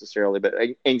depression necessarily, but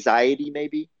anxiety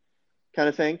maybe kind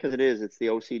of thing because it's the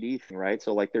OCD thing, right?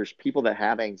 So like there's people that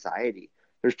have anxiety,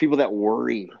 there's people that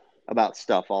worry about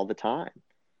stuff all the time,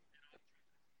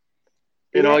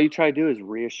 And yeah, all you try to do is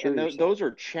reassure and yourself. those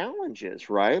are challenges,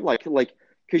 right? Like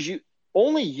because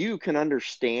you can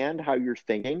understand how you're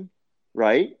thinking,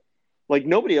 right? Like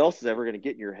nobody else is ever going to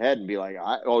get in your head and be like,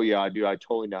 oh yeah, I do. I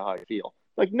totally know how I feel.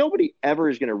 Like nobody ever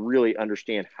is going to really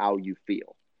understand how you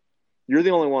feel. You're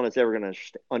the only one that's ever going to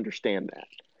understand that.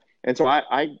 And so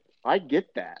I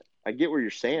get that. I get what you're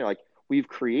saying. Like we've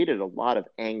created a lot of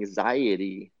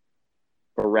anxiety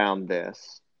around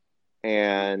this,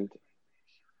 and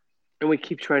we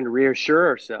keep trying to reassure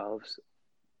ourselves.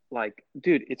 Like,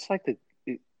 dude, it's like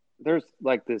there's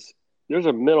like this, there's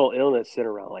a mental illness sitting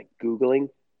around like Googling.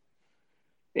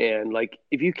 And like,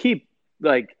 if you keep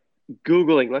like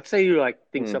Googling, let's say you like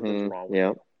think something's wrong with yeah,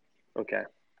 you. Okay.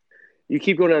 You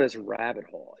keep going down this rabbit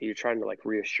hole. You're trying to like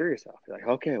reassure yourself. You're like,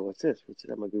 okay, what's this?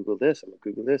 I'm gonna Google this. I'm gonna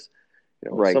Google this.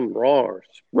 right, Something wrong or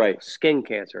right, skin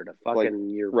cancer to like fucking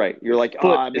your right. You're like,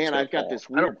 foot. oh It's man, gonna I've got fall. this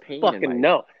I don't weird pain in fucking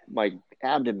know. my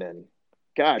abdomen.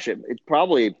 Gosh, it's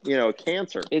probably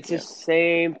cancer. It's the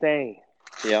same thing.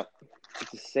 Yeah.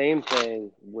 It's the same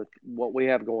thing with what we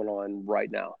have going on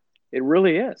right now. It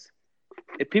really is.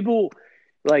 If people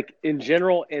like in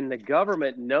general and the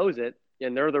government knows it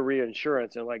and they're the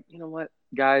reinsurance and like, you know what,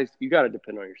 guys, you got to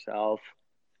depend on yourself.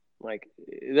 Like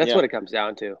that's what it comes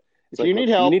down to. It's If like, you need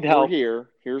help, you need help, we're here.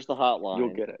 Here's the hotline.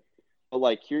 you'll get it. But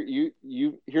like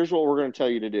here's what we're going to tell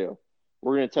you to do.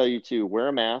 We're going to tell you to wear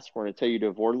a mask. We're going to tell you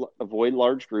to avoid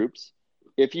large groups.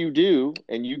 If you do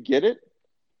and you get it,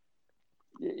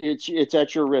 it's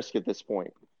at your risk at this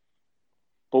point.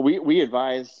 But we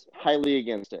advise highly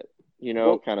against it,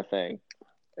 kind of thing.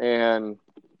 And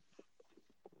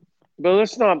but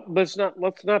let's not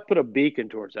put a beacon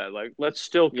towards that. Like let's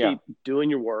still keep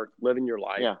doing your work, living your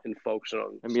life, and focusing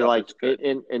on and be like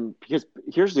and because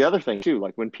here's the other thing too.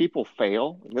 Like when people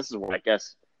fail, and this is where I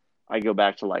guess I go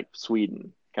back to like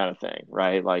Sweden kind of thing,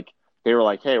 right? Like they were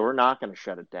like, hey, we're not going to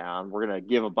shut it down. We're going to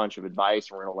give a bunch of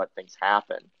advice and we're going to let things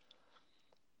happen.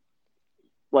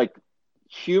 Like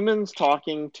humans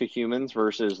talking to humans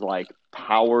versus like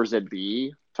powers that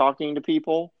be talking to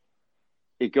people,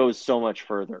 it goes so much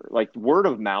further. Like word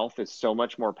of mouth is so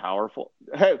much more powerful.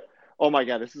 Hey, oh my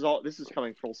God, this is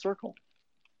coming full circle.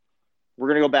 We're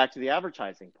going to go back to the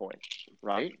advertising point,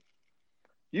 right?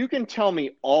 You can tell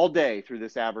me all day through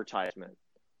this advertisement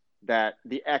that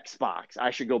the Xbox,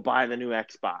 I should go buy the new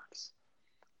Xbox.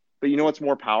 But you know what's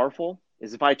more powerful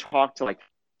is if I talk to like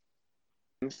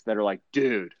that are like,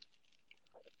 dude,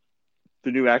 the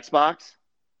new Xbox,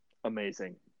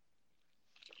 amazing.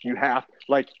 You have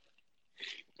like,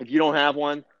 if you don't have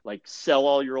one, like sell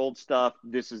all your old stuff.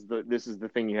 This is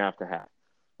the thing you have to have,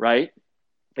 right?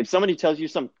 If somebody tells you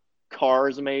some car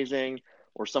is amazing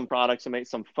or some products amazing,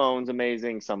 some phone's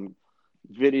amazing, some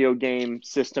video game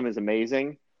system is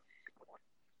amazing,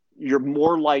 you're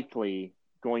more likely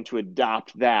going to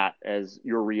adopt that as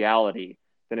your reality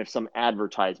than if some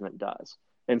advertisement does.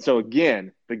 And so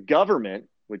again, the government,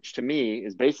 which to me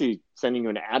is basically sending you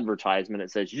an advertisement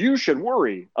that says you should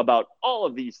worry about all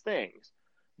of these things,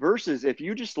 versus if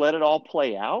you just let it all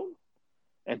play out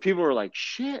and people are like,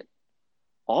 shit,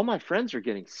 all my friends are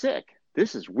getting sick.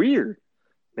 This is weird.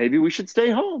 Maybe we should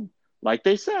stay home, like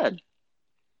they said.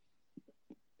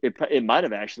 It might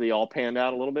have actually all panned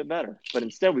out a little bit better. But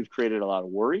instead, we've created a lot of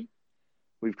worry.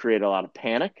 We've created a lot of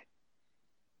panic.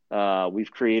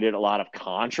 We've created a lot of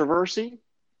controversy.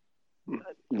 A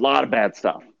lot of bad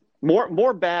stuff.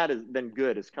 More bad than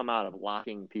good has come out of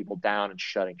locking people down and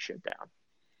shutting shit down.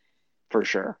 For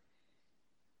sure.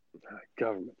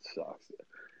 Government sucks.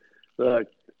 Look,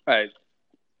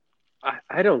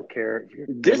 I don't care if you're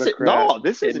Democrat,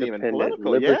 this isn't even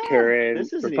political. Libertarian,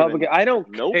 Republican. I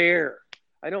don't nope. care.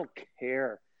 I don't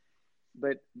care.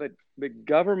 But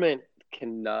government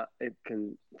cannot. It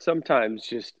can sometimes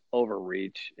just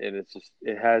overreach, and it's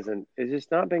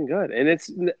just not been good.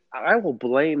 And I will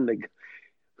blame the.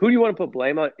 Who do you want to put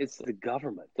blame on? It's the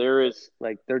government. There is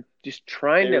like they're just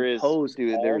trying to pose.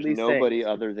 There's nobody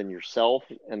other than yourself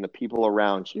and the people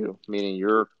around you, meaning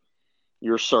your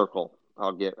circle.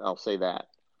 I'll say that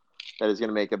is going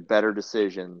to make a better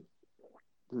decision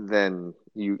than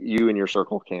you and your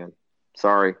circle can.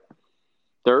 Sorry,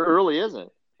 there really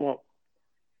isn't. Well,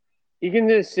 you can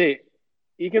just see.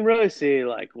 You can really see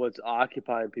like what's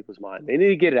occupying people's mind. They need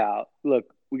to get it out.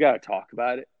 Look, we got to talk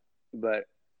about it, but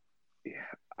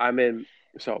I'm in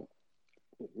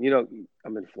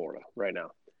Florida right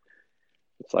now.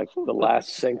 It's like the last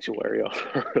sanctuary on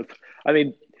earth. I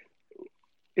mean,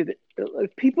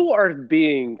 people are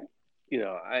being,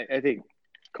 I think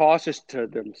cautious to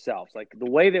themselves. Like the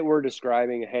way that we're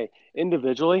describing, hey,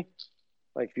 individually,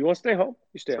 like if you want to stay home,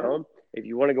 you stay home. If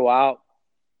you want to go out,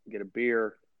 get a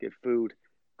beer, get food,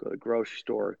 go to the grocery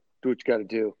store, do what you got to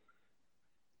do.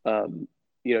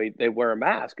 They wear a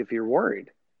mask if you're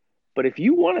worried. But if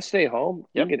you want to stay home,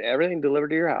 you can get everything delivered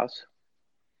to your house.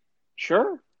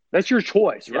 Sure. That's your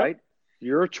choice, right?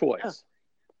 Your choice.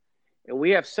 And we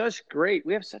have such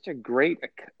a great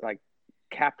like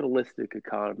capitalistic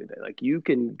economy that like you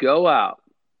can go out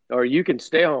or you can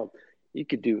stay home. You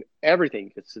could do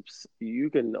everything. You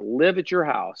can live at your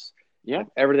house. Yeah.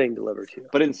 Everything delivered to you.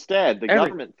 But instead, the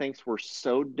government thinks we're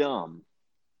so dumb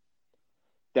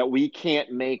that we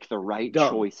can't make the right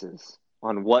choices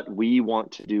on what we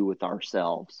want to do with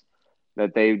ourselves,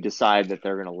 that they decide that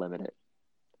they're going to limit it.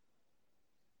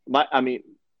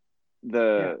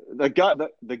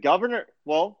 The governor.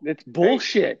 Well, it's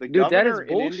bullshit, dude. That is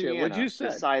bullshit. What you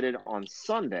said decided on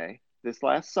this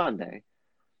last Sunday,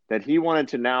 that he wanted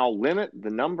to now limit the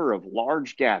number of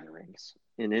large gatherings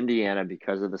in Indiana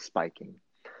because of the spiking.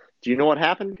 Do you know what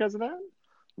happened because of that?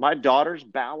 My daughter's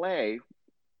ballet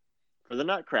for the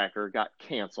Nutcracker got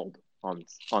canceled on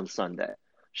Sunday.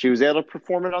 She was able to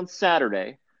perform it on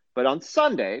Saturday, but on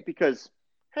Sunday, because,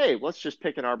 hey, let's just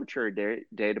pick an arbitrary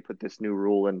day to put this new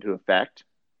rule into effect,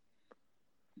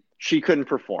 she couldn't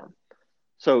perform.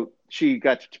 So she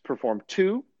got to perform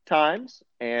 2 times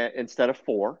instead of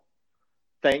 4.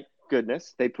 Thank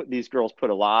goodness. These girls put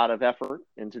a lot of effort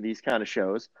into these kind of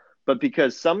shows. But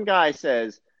because some guy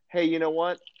says, hey, you know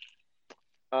what?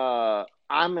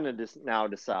 I'm going to now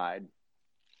decide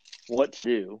what to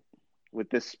do with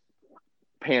this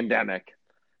pandemic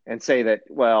and say that,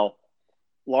 well,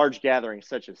 large gatherings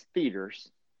such as theaters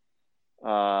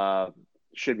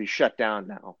should be shut down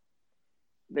now.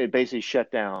 They basically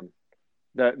shut down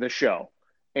the show.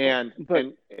 And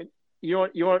you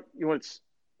know what's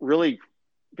really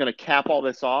going to cap all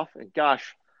this off? And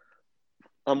gosh,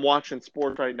 I'm watching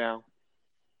sports right now,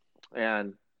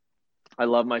 and I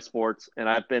love my sports, and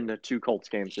I've been to 2 Colts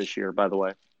games this year, by the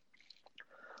way.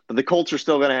 But the Colts are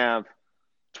still going to have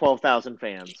 12,000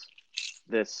 fans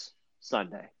this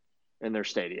Sunday in their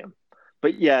stadium.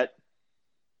 But yet,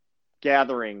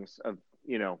 gatherings of,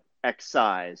 X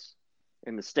size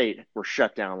in the state were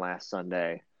shut down last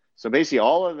Sunday. So basically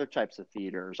all other types of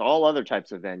theaters, all other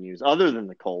types of venues other than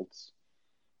the Colts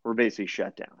were basically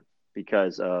shut down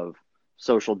because of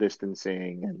social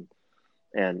distancing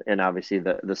and obviously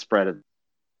the spread of.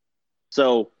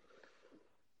 So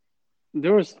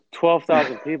there was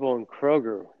 12,000 people in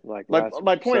Kroger. Like my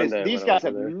point Sunday is, these guys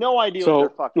have no idea what they're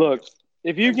fucking doing. Look,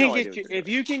 if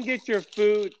you can get your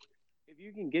food,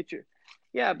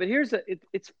 but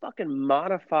it's fucking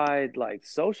modified like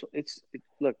social.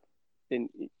 Look in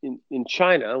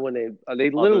China when they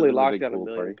literally locked down 1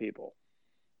 million people.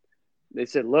 They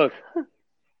said, look,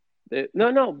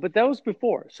 no, but that was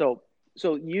before. So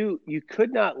you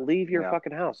could not leave your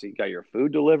fucking house. You got your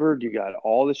food delivered. You got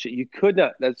all this shit. You could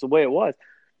not. That's the way it was.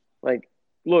 Like,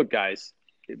 look, guys,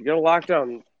 if you're gonna lock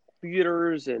down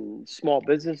theaters and small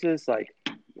businesses, like,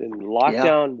 then lock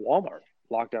down Walmart,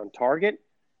 lock down Target,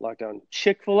 lock down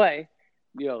Chick-fil-A.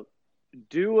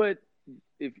 Do it.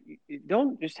 If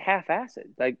don't just half-ass it.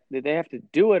 Like, they have to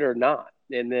do it or not.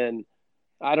 And then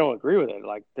I don't agree with it.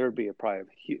 Like, there'd be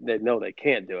they know they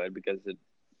can't do it because it,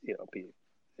 be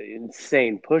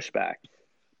insane pushback.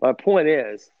 My point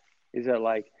is that,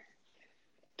 like,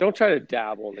 don't try to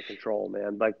dabble in the control,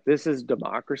 man. Like, this is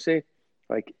democracy,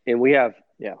 like, and we have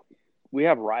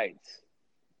rights,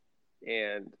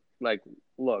 and like,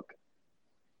 look,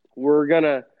 we're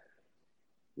gonna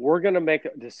make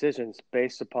decisions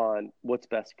based upon what's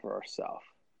best for ourselves.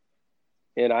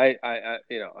 And we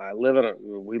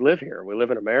live here, we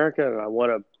live in America, and I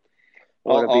want to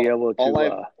be able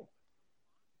to.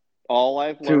 All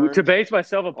I've learned to base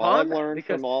myself upon all I've learned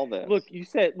from all this. Look, you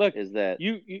said, is that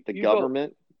the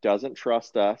government doesn't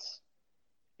trust us,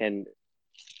 and in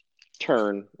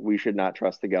turn, we should not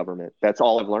trust the government. That's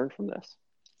all I've learned from this.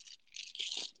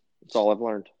 That's all I've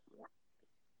learned.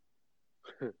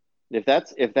 If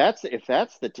that's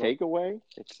the takeaway,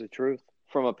 it's the truth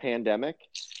from a pandemic,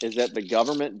 is that the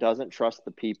government doesn't trust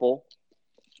the people,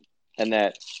 and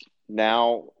that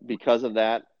now because of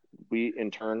that, we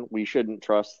shouldn't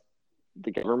trust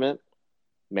the government.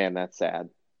 Man, that's sad.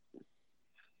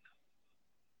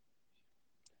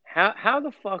 How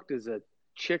the fuck does a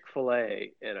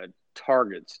Chick-fil-A and a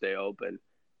Target stay open,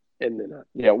 and then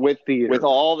with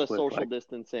all the social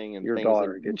distancing and things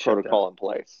and protocol in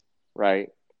place, right?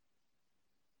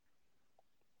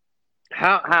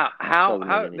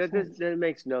 Doesn't make any sense. That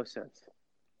makes no sense.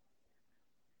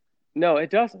 No, it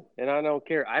doesn't, and I don't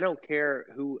care. I don't care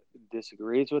who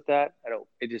disagrees with that. I don't.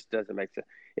 It just doesn't make sense.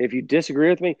 If you disagree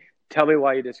with me, tell me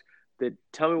why you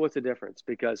tell me what's the difference,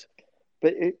 because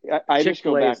But I just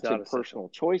go Chick-fil-A back is to not a personal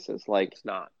choices. Like, it's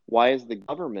not. why is the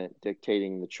government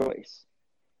dictating the choice?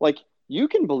 Like, you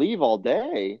can believe all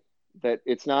day that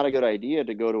it's not a good idea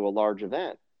to go to a large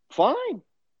event. Fine.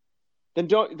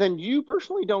 Then you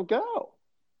personally don't go.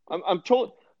 I'm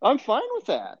fine with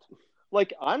that.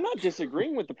 Like, I'm not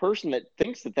disagreeing with the person that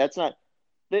thinks that that's not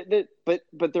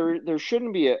but there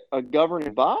shouldn't be a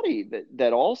governing body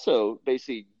that also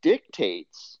basically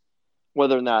dictates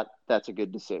whether or not that's a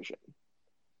good decision.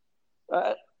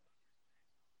 Uh,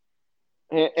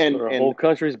 and What our and whole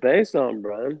country's based on,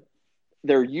 Brian.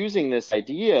 they're using this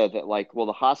idea that, like, well,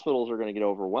 the hospitals are going to get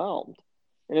overwhelmed,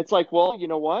 and it's like, well, you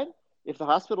know what? If the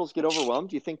hospitals get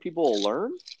overwhelmed, do you think people will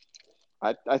learn?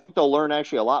 I think they'll learn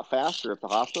actually a lot faster if the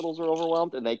hospitals are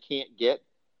overwhelmed and they can't get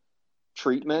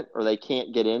treatment, or they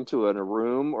can't get into a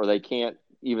room, or they can't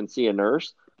even see a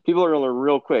nurse. People are going to learn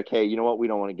real quick, hey, you know what? We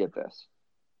don't want to get this.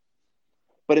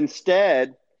 But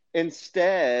instead,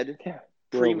 Yeah.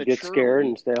 prematurely, Get scared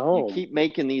and stay home. you keep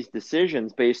making these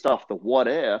decisions based off the what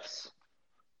ifs.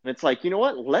 And it's like, you know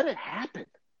what? Let it happen.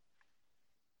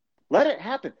 Let it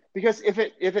happen. Because if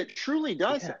it truly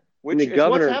does, Yeah. which The is what's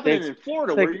governor happening thinks, in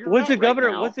Florida, like, where you're what's at the governor?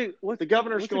 right now, the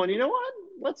governor's going, you know what?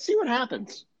 Let's see what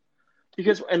happens.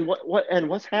 Because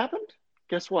what's happened?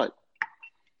 Guess what?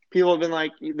 People have been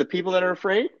like, the people that are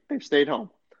afraid, they've stayed home.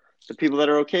 The people that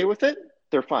are okay with it,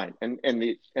 they're fine. And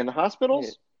the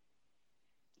hospitals,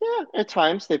 yeah, at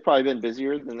times they've probably been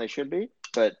busier than they should be,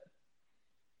 but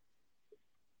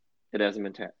it hasn't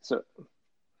been taxed. So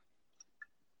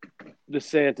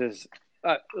DeSantis,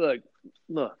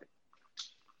 look,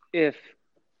 if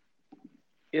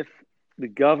the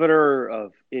governor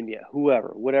of India,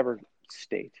 whatever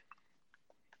state,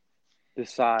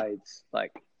 decides,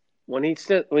 like, when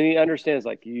he understands,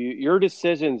 like, your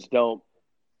decisions don't,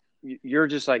 you're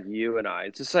just like you and I.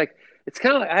 It's just like, it's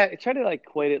kind of like, I try to, like,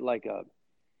 equate it like a,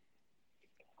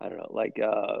 I don't know, like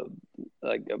a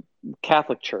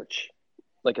Catholic church,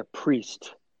 like a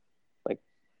priest. Like,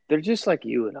 they're just like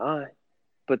you and I,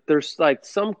 but there's like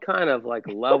some kind of like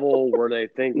level where they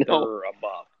think No. they're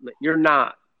above. You're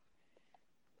not.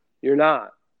 You're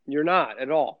not. You're not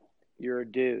at all. You're a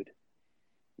dude,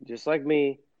 just like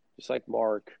me, just like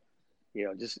Mark.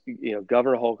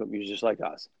 Governor Holcomb. You're just like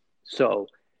us. So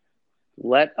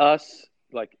let us.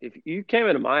 Like, if you came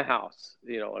into my house,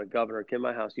 a governor came to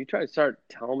my house, you try to start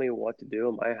telling me what to do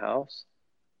in my house,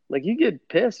 like, you get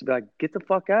pissed, like, get the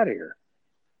fuck out of here.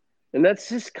 And that's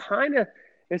just kind of,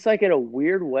 it's like, in a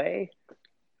weird way,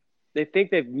 they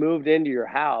think they've moved into your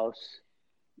house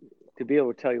to be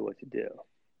able to tell you what to do.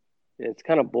 And it's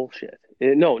kind of bullshit.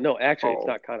 No, actually, It's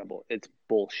not kind of bullshit. It's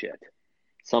bullshit.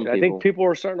 some I people, think people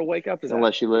are starting to wake up to that.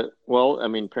 unless you live, well, I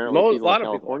mean, apparently A people lot in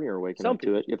of people California are. are waking Some up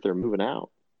to it if they're moving out.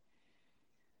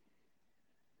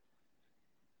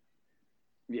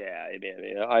 Yeah,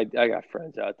 man. I got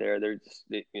friends out there. They're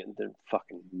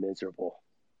fucking miserable.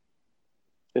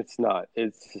 It's not.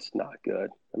 It's just not good.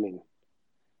 I mean,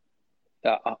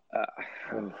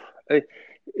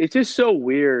 it's just so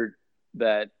weird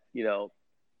that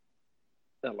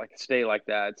like a state like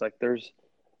that. It's like, there's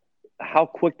how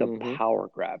quick the power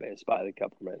grab is by the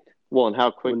government. Well, and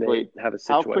how when quickly they have a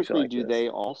situation like do this. they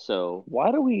also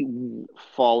Why do we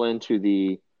fall into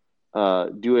the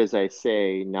do as I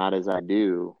say, not as I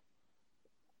do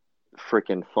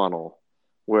freaking funnel,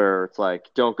 where it's like,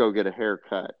 don't go get a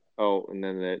haircut. Oh, and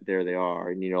then there they are.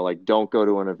 And, like, don't go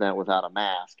to an event without a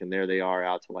mask. And there they are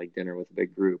out to, like, dinner with a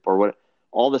big group, or what,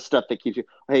 all the stuff that keeps you,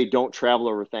 hey, don't travel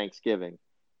over Thanksgiving.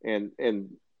 And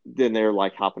then they're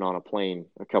like hopping on a plane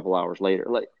a couple hours later.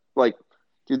 Like,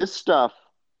 dude, this stuff,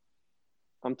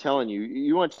 I'm telling you,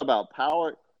 you want to talk about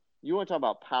power. You want to talk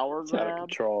about power It's grab? out of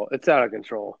control. It's out of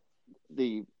control.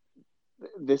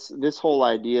 This whole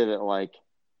idea that, like,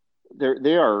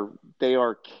 they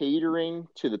are catering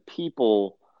to the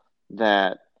people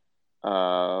that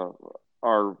are,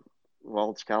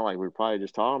 well, it's kind of like we were probably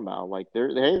just talking about. Like,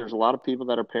 there's a lot of people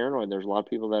that are paranoid. There's a lot of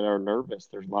people that are nervous.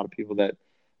 There's a lot of people that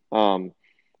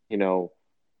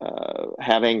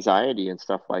have anxiety and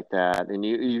stuff like that. And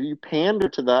you pander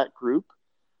to that group.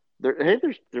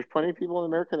 There's plenty of people in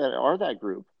America that are that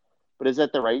group, but is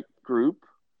that the right group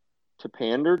to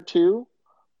pander to?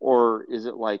 Or is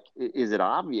it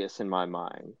obvious in my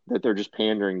mind that they're just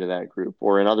pandering to that group,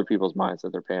 or in other people's minds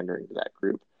that they're pandering to that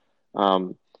group?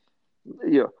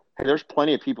 Hey, there's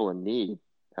plenty of people in need,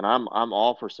 and I'm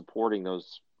all for supporting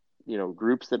those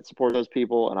groups that support those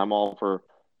people, and I'm all for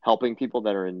helping people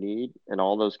that are in need and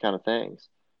all those kind of things.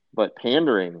 But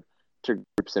pandering to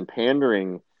groups and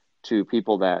pandering to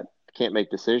people that can't make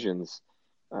decisions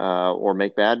or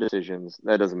make bad decisions,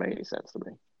 that doesn't make any sense to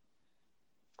me.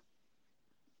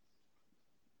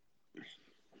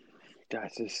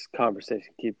 Gosh, this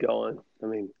conversation keep going. I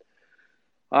mean,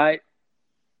 I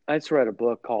just read a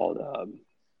book called a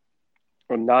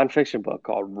nonfiction book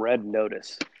called Red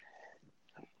Notice.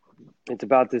 It's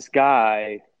about this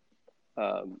guy,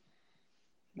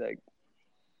 that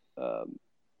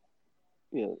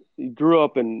he grew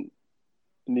up in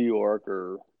New York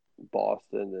or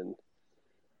Boston,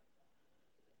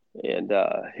 and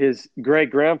his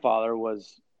great grandfather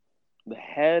was the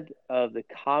head of the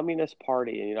Communist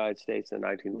Party in the United States in the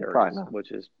 1930s,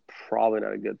 which is probably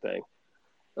not a good thing.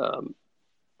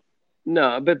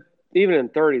 No, but even in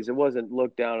the 30s, it wasn't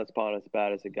looked down upon as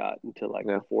bad as it got until like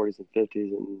the 40s and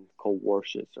 50s, and Cold War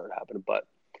shit started happening. But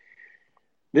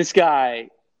this guy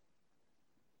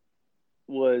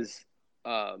was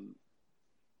like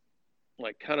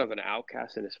kind of an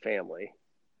outcast in his family,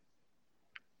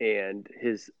 and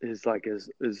his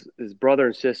brother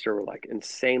and sister were like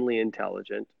insanely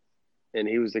intelligent, and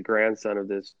he was the grandson of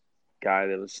this guy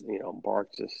that was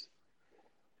Marxist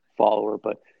follower.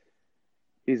 But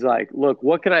he's like, look,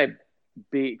 what can I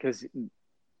be? Because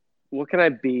what can I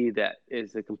be that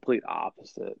is the complete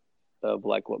opposite of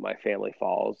like what my family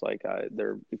follows? Like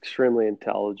they're extremely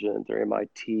intelligent. They're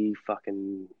MIT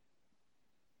fucking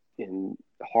in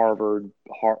Harvard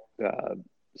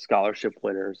scholarship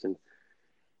winners. And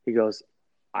he goes,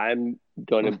 I'm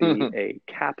going to be a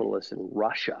capitalist in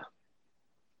Russia.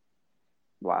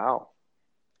 Wow.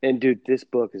 And dude, this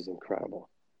book is incredible.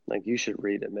 Like, you should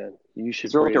read it, man. You should.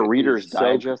 Is there like a Reader's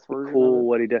Digest version? Cool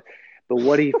what he did, but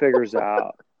what he figures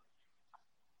out.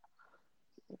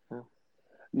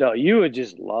 No, you would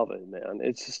just love it, man.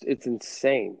 It's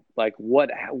insane. Like what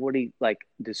he like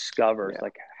discovers,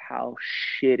 like how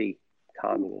shitty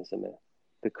communism is,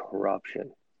 the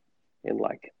corruption, and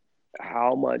like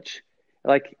how much,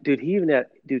 like, he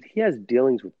has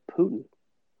dealings with Putin,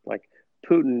 like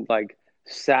Putin, like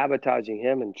sabotaging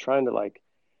him and trying to like,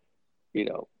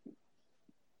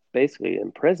 basically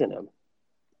imprison him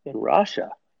in Russia.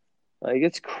 Like,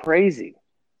 it's crazy.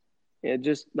 It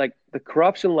just like the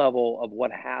corruption level of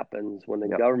what happens when the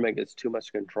government gets too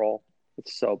much control.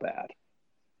 It's so bad.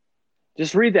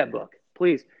 Just read that book,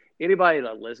 please. Anybody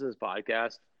that listens to this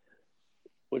podcast,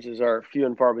 which is our few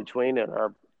and far between, and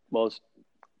our most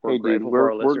grateful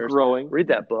for our listeners. We're growing. Read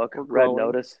that book, Red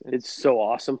Notice. It's so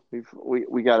awesome.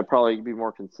 We got to probably be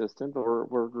more consistent, but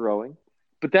we're growing.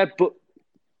 But that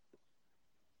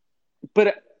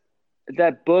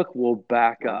book will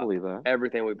back up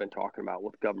everything we've been talking about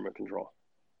with government control.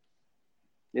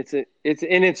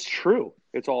 It's true.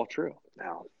 It's all true.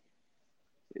 Now,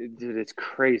 dude, it's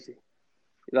crazy.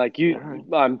 Like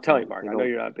I'm telling you, Mark. I know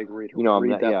you're not a big reader. I'm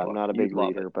not a big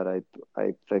reader, but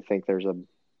I think there's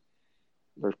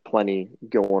plenty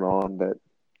going on that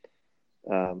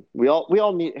we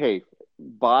all need. Hey,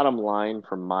 bottom line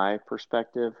from my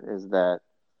perspective is that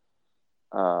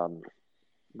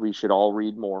we should all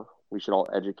read more. We should all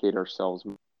educate ourselves.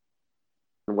 And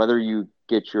whether you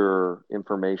get your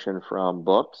information from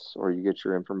books, or you get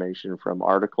your information from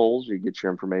articles, or you get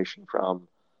your information from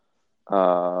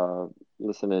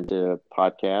listening to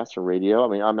podcasts or radio. I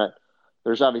mean,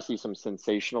 there's obviously some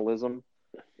sensationalism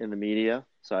in the media,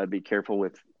 so I'd be careful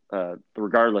with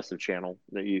regardless of channel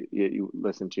that you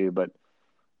listen to. But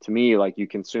to me, like, you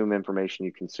consume information,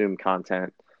 you consume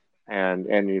content,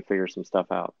 and you figure some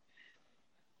stuff out.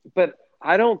 But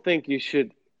I don't think you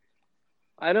should.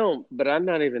 But I'm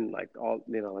not even like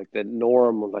like the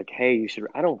norm of like, hey, you should.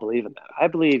 I don't believe in that. I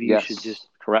believe you should just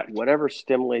correct whatever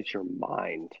stimulates your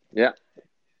mind. Yeah.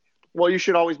 Well, you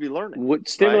should always be learning. What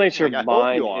stimulates your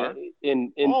mind? You are.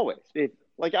 In always.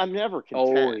 Like, I'm never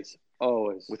content.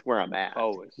 Always with where I'm at.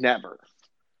 Always. Never.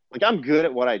 Like, I'm good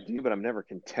at what I do, but I'm never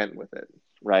content with it.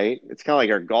 Right? It's kind of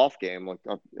like our golf game. Like,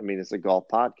 I mean, it's a golf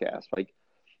podcast. Like,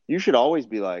 you should always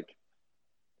be like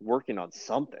working on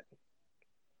something.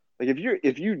 Like,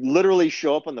 if you literally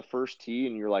show up on the first tee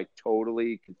and you're like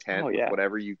totally content with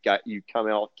whatever you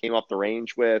came off the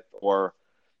range with, or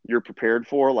you're prepared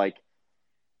for, like,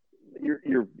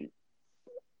 you're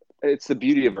it's the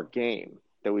beauty of our game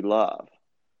that we love,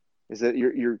 is that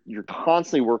you're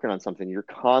constantly working on something. You're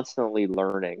constantly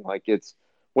learning. Like, it's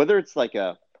whether it's like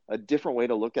a different way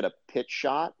to look at a pitch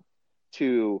shot,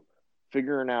 to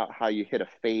figuring out how you hit a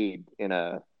fade in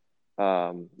a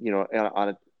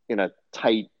in a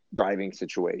tight driving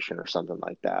situation or something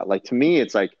like that. Like, to me,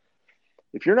 it's like,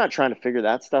 if you're not trying to figure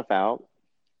that stuff out,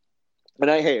 And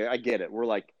I get it. We're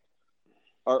like,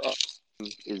 our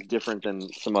is different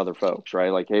than some other folks, right?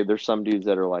 Like, hey, there's some dudes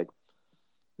that are like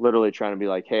literally trying to be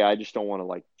like, hey, I just don't want to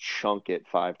like chunk it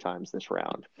 5 times this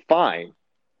round. Fine.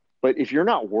 But if you're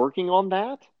not working on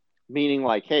that, meaning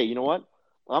like, hey, you know what?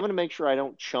 I'm going to make sure I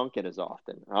don't chunk it as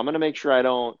often. I'm going to make sure I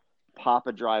don't pop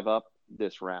a drive up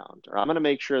this round. Or I'm going to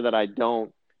make sure that I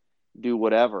don't do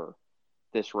whatever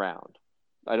this round.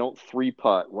 I don't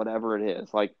 3-putt, whatever it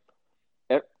is. Like,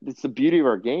 it's the beauty of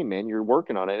our game, man. You're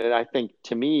working on it. And I think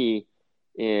to me,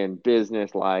 in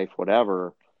business, life,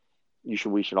 whatever,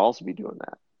 we should also be doing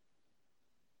that.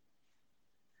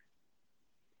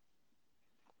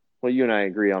 Well, you and I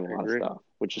agree on a lot of stuff,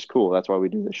 which is cool. That's why we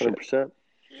do this 100%. Shit.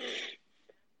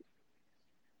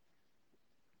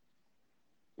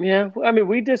 Yeah, I mean,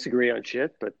 we disagree on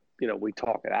shit, but we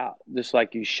talk it out, just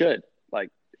like you should. Like,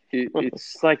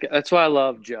 it's like that's why I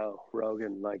love Joe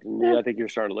Rogan. Like, I think you're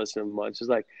starting to listen to him much. It's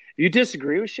like if you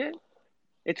disagree with shit,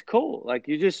 it's cool. Like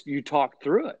you talk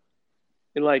through it,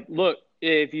 and like, look,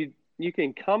 if you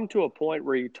can come to a point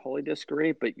where you totally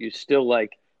disagree, but you still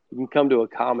like you can come to a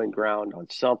common ground on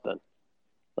something.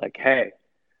 Like, hey,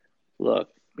 look,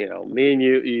 me and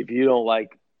you, if you don't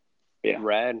like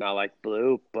red and I like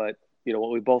blue, but you know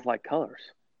what, we both like colors.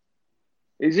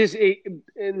 It's just,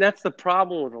 and that's the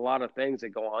problem with a lot of things that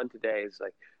go on today. Is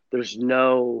like there's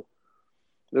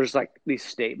like these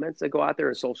statements that go out there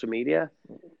in social media.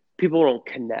 People don't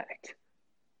connect,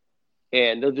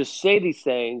 and they'll just say these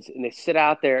things, and they sit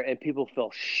out there, and people feel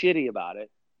shitty about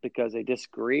it because they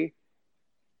disagree.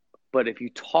 But if you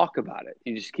talk about it,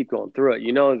 you just keep going through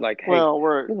it. Like, hey,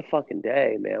 we're in the fucking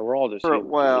day, man. We're all just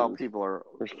people are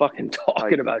just fucking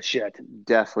talking about shit.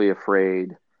 Deathly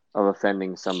afraid of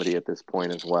offending somebody at this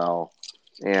point as well,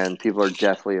 and people are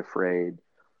deathly afraid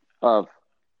of.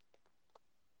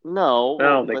 No, I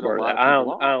don't think we're that.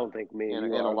 I don't think me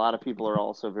and a lot of people are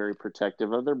also very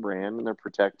protective of their brand, and they're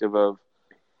protective of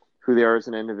who they are as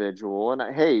an individual.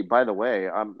 And hey, by the way,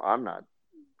 I'm not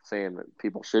saying that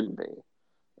people shouldn't be.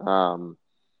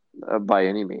 By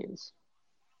any means.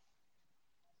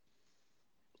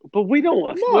 But we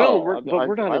don't. No, we're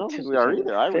not. I don't think we are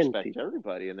either. I respect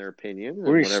everybody and their opinions and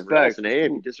whatever else. And hey,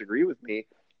 if you disagree with me,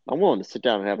 I'm willing to sit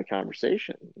down and have a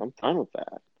conversation. I'm fine with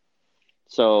that.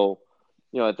 So,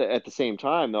 at the same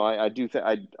time, though, I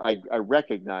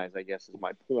recognize, I guess, is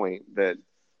my point, that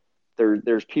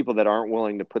there's people that aren't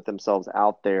willing to put themselves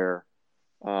out there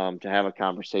to have a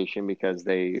conversation because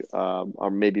they are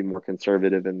maybe more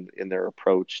conservative in their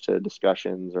approach to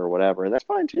discussions or whatever. And that's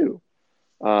fine too.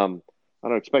 I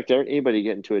don't expect anybody to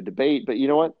get into a debate, but you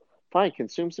know what? Fine.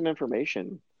 Consume some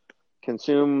information,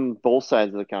 consume both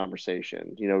sides of the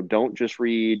conversation. Don't just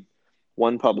read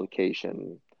one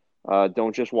publication.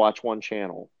 Don't just watch one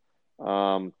channel.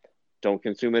 Don't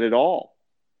consume it at all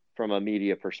from a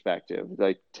media perspective.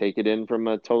 Like, take it in from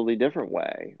a totally different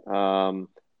way.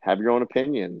 Have your own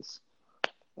opinions.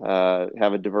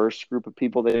 Have a diverse group of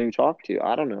people that you talk to.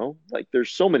 I don't know. Like, there's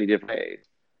so many different ways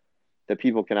that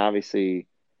people can obviously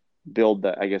build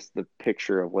the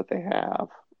picture of what they have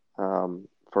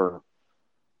for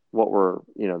what were,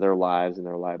 their lives and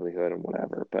their livelihood and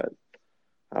whatever. But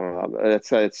I don't know.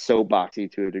 It's so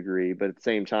boxy to a degree, but at the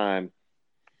same time,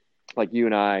 like you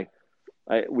and I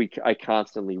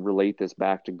constantly relate this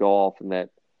back to golf, and that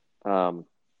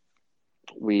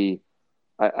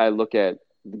I look at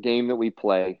the game that we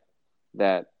play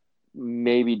that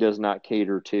maybe does not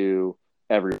cater to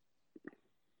everyone.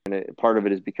 And part of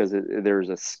it is because there's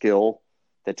a skill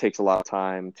that takes a lot of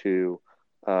time to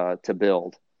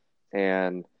build.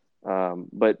 And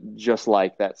but just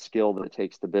like that skill that it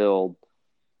takes to build,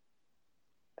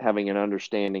 having an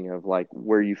understanding of like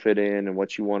where you fit in and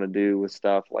what you want to do with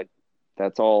stuff, like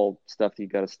that's all stuff that you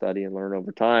got to study and learn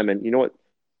over time. And you know what?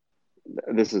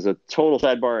 This is a total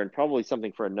sidebar and probably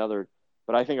something for another,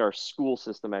 but I think our school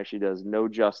system actually does no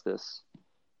justice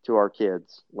to our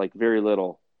kids, like very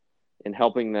little, in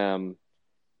helping them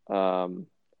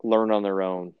learn on their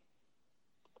own.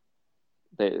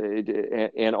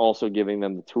 And also giving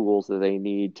them the tools that they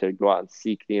need to go out and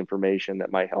seek the information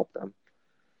that might help them.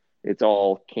 It's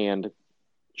all canned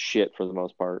shit for the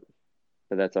most part.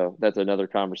 But that's another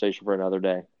conversation for another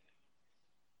day.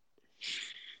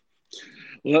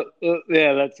 Yeah,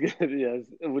 that's good. Yes,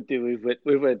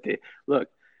 we went. Look,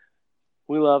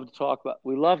 we love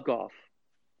golf,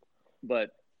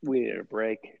 but we need a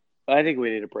break. I think we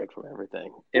need a break from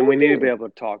everything, and we need to be able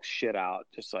to talk shit out,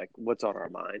 just like what's on our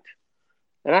mind.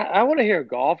 And I want to hear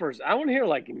golfers. I want to hear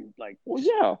like well,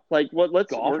 yeah, like what? We're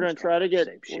going to try to get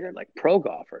shit, like pro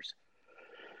golfers.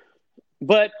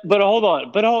 But hold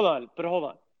on.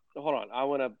 I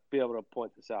want to be able to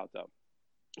point this out though.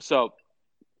 So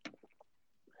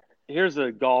here's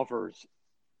a golfer's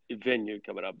venue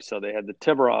coming up. So they had the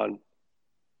Tiburon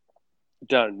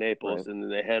down in Naples, Right. and then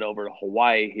they head over to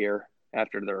Hawaii here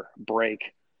after their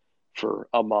break for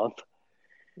a month.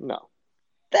 No.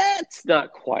 That's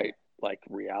not quite like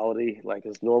reality, like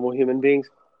as normal human beings.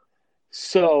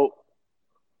 So,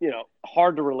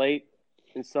 hard to relate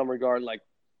in some regard. Like,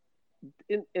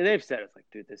 and they've said it's like,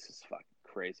 dude, this is fucking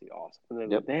crazy awesome. And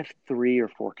then Yep. they have 3 or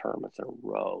 4 tournaments in a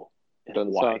row in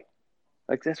Doesn't Hawaii. suck.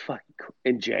 Like, that's fucking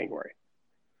in January.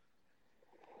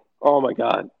 Oh my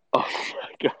god! Oh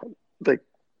my god! Like,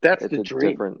 that's It's the a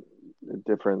dream.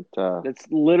 different. That's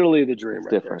literally the dream It's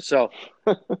right different. there. So,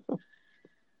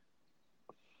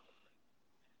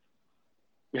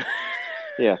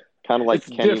 Yeah, kind of like it's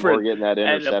Kenny Moore different getting that and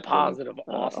a interception positive,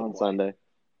 awesome on way. Sunday.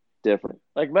 Different.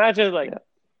 Like, imagine, like, Yeah.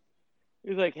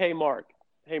 he's like, hey, Mark.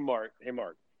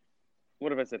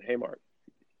 What if I said, hey, Mark,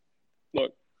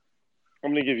 look,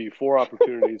 I'm going to give you 4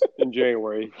 opportunities in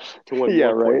January to win Yeah,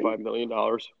 right. $1.5 million.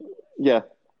 Yeah.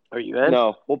 Are you in?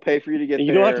 No, we'll pay for you to get And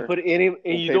you there. don't have to put any. And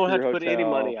We'll you pay don't for have your to put any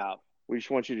hotel. money out. We just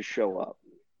want you to show up.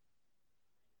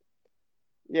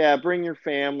 Yeah, bring your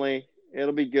family.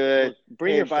 It'll be good.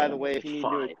 Bring Hey, your by the family. way, if you need new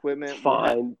Fine. equipment,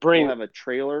 Fine. we'll have a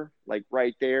trailer like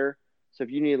right there. So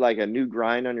if you need like a new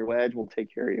grind on your wedge, we'll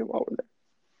take care of you while we're there.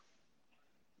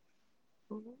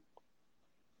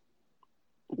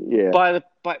 Yeah. By the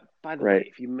Right. way,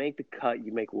 if you make the cut,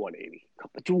 you make 180.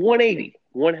 It's 180.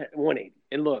 180.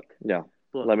 And look, Yeah.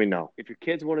 Let me know. if your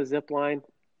kids want to zip line,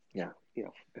 Yeah.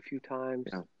 a few times.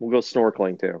 Yeah. We'll go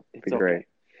snorkeling too. It's Be great.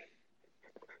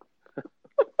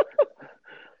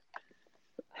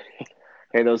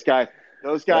 Hey, those guys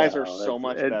are so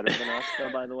much better than us,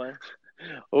 though, by the way.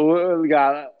 We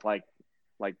got like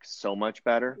so much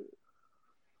better.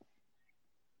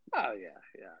 Oh yeah.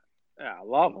 I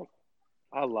love them.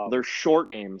 Their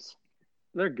short games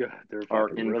They're good. They're are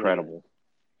fucking really incredible.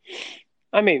 good.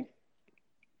 I mean,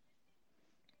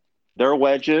 their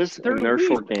wedges they're and their elite,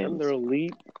 short man. games They're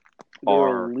elite.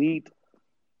 are elite.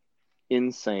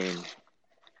 insane.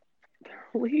 They're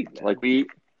elite, man.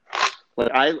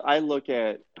 I look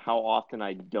at how often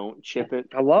I don't chip it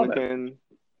I love within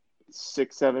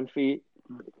 6-7 feet.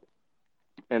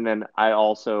 And then I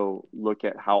also look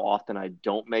at how often I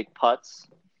don't make putts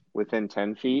within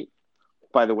 10 feet.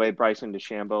 By the way, Bryson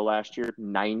DeChambeau last year,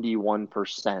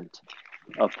 91%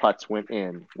 of putts went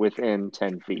in within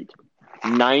 10 feet.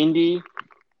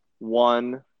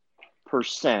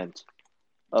 91%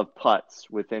 of putts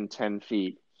within 10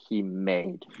 feet he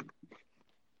made.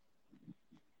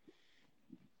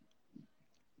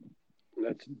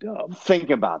 That's dumb. Think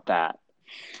about that.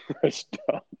 That's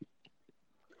dumb.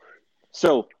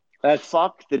 So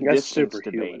fuck the that's distance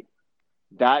superhuman. debate.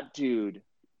 That dude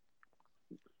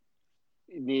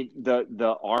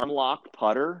the arm lock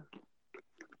putter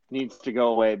needs to go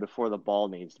away before the ball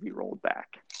needs to be rolled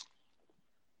back.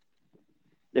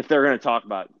 If they're going to talk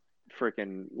about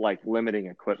freaking like limiting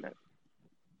equipment,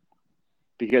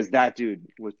 because that dude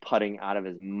was putting out of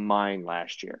his mind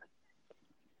last year.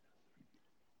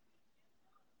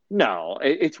 No,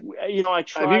 it's I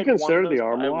tried. Have you considered the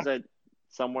arm I lock? was at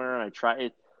somewhere and I tried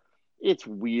it. It's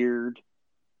weird.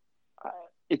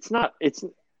 It's not.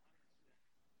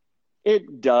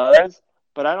 It does,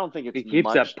 but I don't think it's It keeps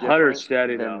much that putter different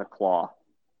steady, than though. the claw.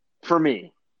 For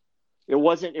me, it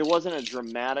wasn't a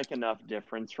dramatic enough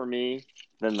difference for me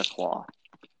than the claw.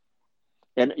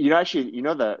 And the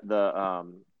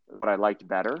what I liked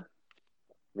better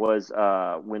was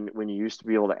when you used to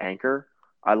be able to anchor.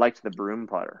 I liked the broom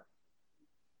putter,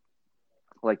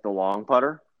 like the long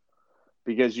putter,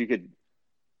 because you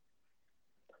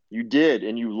did,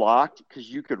 and you locked because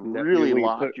you could really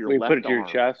lock your left arm. Put it to your arm,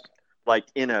 chest, like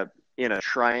in a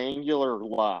triangular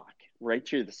lock right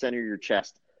to the center of your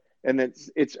chest, and it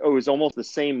was almost the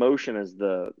same motion as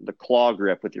the claw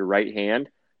grip with your right hand,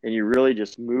 and you really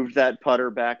just moved that putter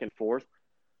back and forth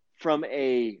from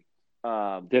a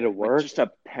did it work? Just a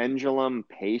pendulum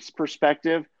pace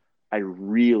perspective. I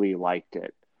really liked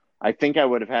it. I think I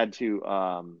would have had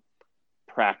to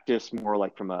practice more,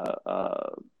 like from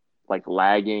a like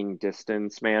lagging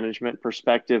distance management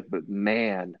perspective. But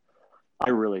man,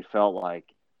 I really felt like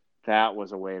that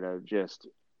was a way to just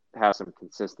have some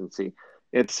consistency.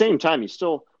 At the same time, here's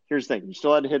the thing: you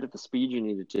still had to hit at the speed you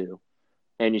needed to,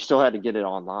 and you still had to get it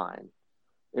online.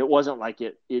 It wasn't like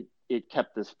it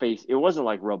kept this face. It wasn't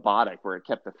like robotic where it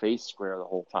kept the face square the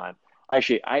whole time.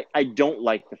 Actually, I don't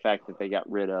like the fact that they got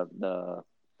rid of the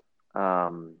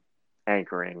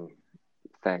anchoring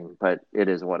thing, but it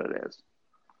is what it is.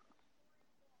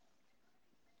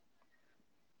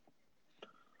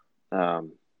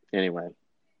 Anyway.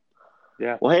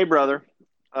 Yeah. Well, hey, brother.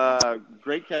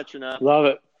 Great catching up. Love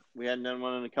it. We hadn't done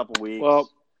one in a couple weeks. Well,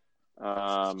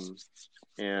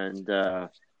 and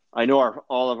I know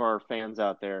all of our fans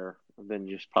out there have been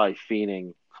just probably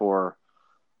fiending for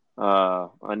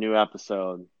a new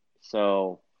episode.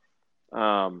 So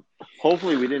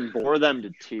hopefully we didn't bore them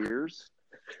to tears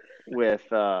with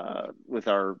our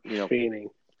fiending.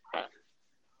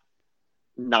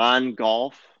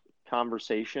 non-golf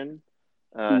conversation,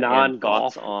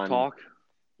 non-golf on talk.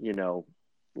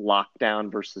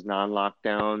 Lockdown versus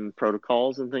non-lockdown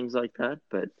protocols and things like that.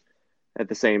 But at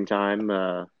the same time,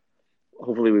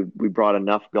 hopefully we brought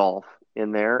enough golf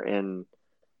in there, and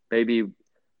maybe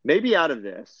out of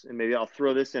this, and maybe I'll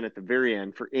throw this in at the very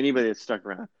end for anybody that's stuck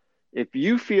around. If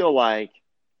you feel like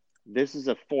this is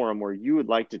a forum where you would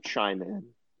like to chime in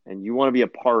and you want to be a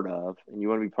part of, and you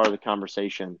want to be part of the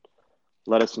conversation,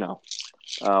 let us know.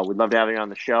 We'd love to have you on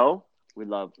the show. We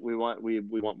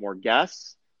want more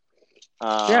guests.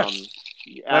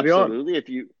 Absolutely. If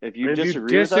you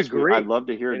disagree with us, I'd love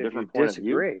to hear a different point of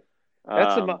view.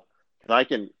 I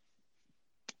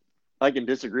can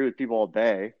disagree with people all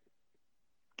day.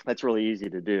 That's really easy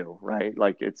to do, right?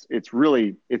 Like it's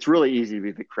really easy to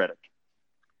be the critic.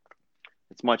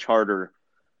 It's much harder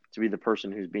to be the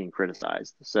person who's being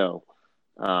criticized. So,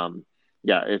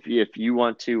 if you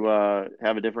want to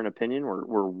have a different opinion,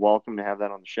 we're welcome to have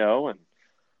that on the show, and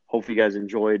hopefully you guys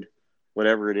enjoyed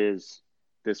whatever it is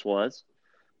this was.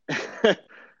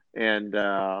 And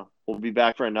we'll be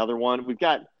back for another one. We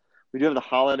do have the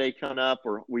holiday coming up,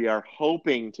 or we are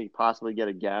hoping to possibly get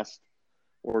a guest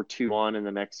or two on in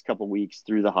the next couple of weeks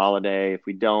through the holiday. If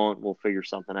we don't, we'll figure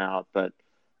something out. But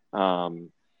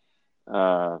in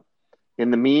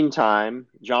the meantime,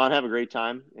 John, have a great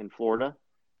time in Florida,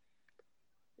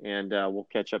 and we'll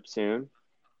catch up soon.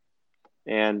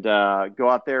 And go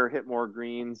out there, hit more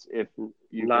greens if you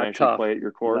can actually play at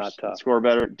your course, score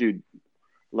better. Dude,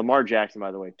 Lamar Jackson,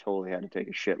 by the way, totally had to take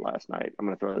a shit last night. I'm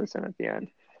going to throw this in at the end.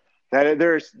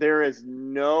 There is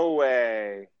no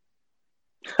way.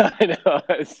 I know.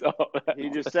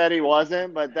 He just said he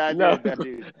wasn't, but that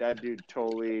dude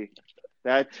totally.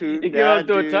 He came up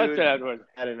to a touchdown one.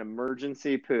 Had an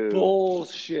emergency poo.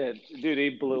 Bullshit, dude. He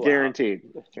blew guaranteed.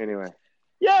 Out. Anyway,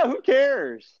 yeah. Who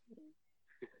cares?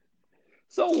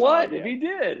 So what if he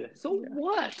did? So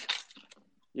what?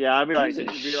 Yeah, I mean,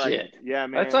 yeah,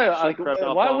 man. That's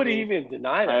why would he even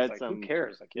deny that? Who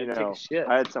cares? Like, take a shit.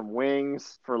 I had some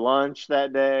wings for lunch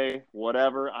that day.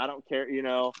 Whatever, I don't care.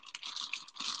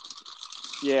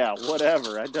 Yeah,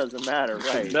 whatever. It doesn't matter,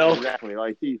 right? Milk. Exactly.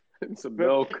 Like some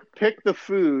milk. Pick the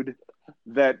food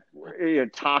that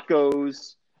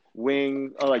tacos,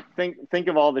 wing. Or like think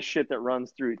of all the shit that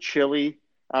runs through chili.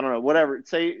 I don't know, whatever.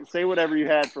 Say whatever you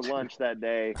had for lunch that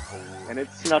day, and it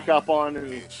snuck up on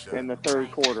in the third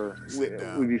quarter.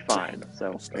 We'd be fine.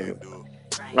 So, anyway. All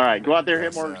right, go out there,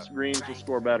 hit more greens, just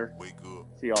score better.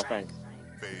 See y'all. Thanks.